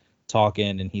 kids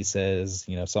talking, and he says,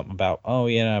 something about, oh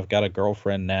yeah, I've got a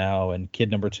girlfriend now, and kid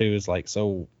number 2 is like,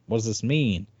 so what does this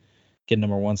mean? Kid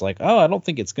number 1's like, oh, I don't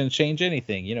think it's gonna change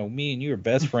anything, me and you are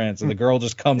best friends, and the girl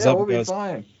just comes Yeah, up we'll and be goes,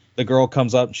 fine. the girl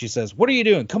comes up and she says, what are you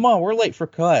doing? Come on, we're late for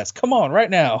class. Come on, right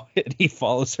now. And he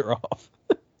follows her off.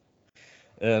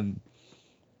 And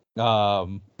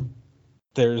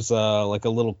there's like a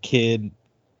little kid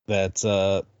that's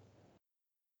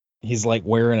he's like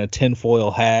wearing a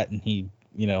tinfoil hat, and he,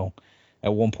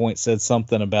 at one point said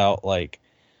something about like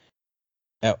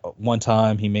at one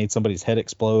time he made somebody's head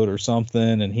explode or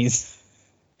something, and he's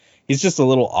just a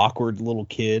little awkward little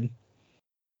kid.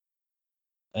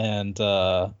 And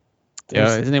yeah,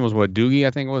 there's his name was what, Doogie?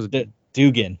 I think it was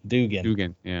Dugan.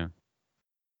 Dugan. Yeah.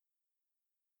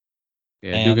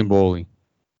 Yeah, And- Dugan Bowley.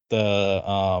 The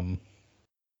oh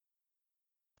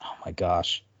my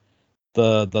gosh,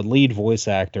 the lead voice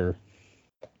actor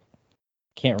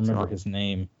Can't remember So- his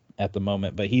name at the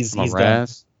moment, but he's From done.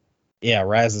 Raz. Yeah,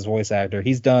 Raz's voice actor.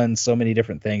 He's done so many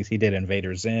different things. He did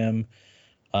Invader Zim.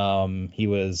 He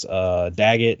was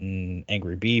Daggett and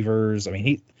Angry Beavers. I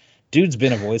mean, dude's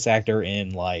been a voice actor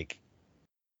in like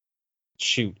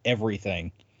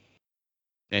everything.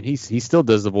 And he still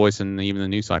does the voice in even the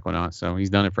new Psychonauts, so he's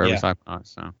done it for every Yeah. Psychonaut.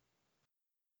 So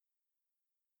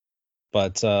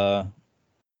But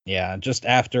yeah, just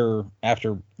after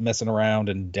messing around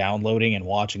and downloading and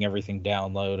watching everything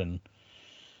download and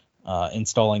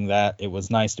installing that, it was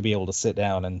nice to be able to sit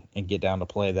down and get down to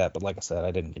play that. But like I said,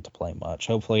 I didn't get to play much.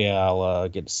 Hopefully I'll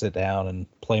get to sit down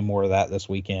and play more of that this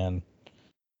weekend.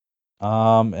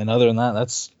 And other than that,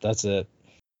 that's it.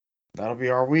 That'll be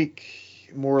our week.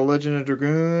 More Legend of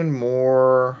Dragoon,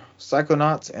 more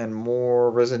Psychonauts, and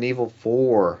more Resident Evil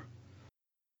 4.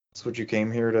 That's what you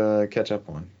came here to catch up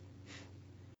on.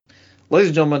 Ladies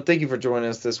and gentlemen, thank you for joining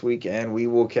us this week, and we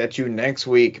will catch you next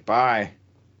week. Bye.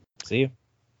 See you.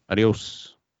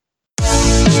 adios.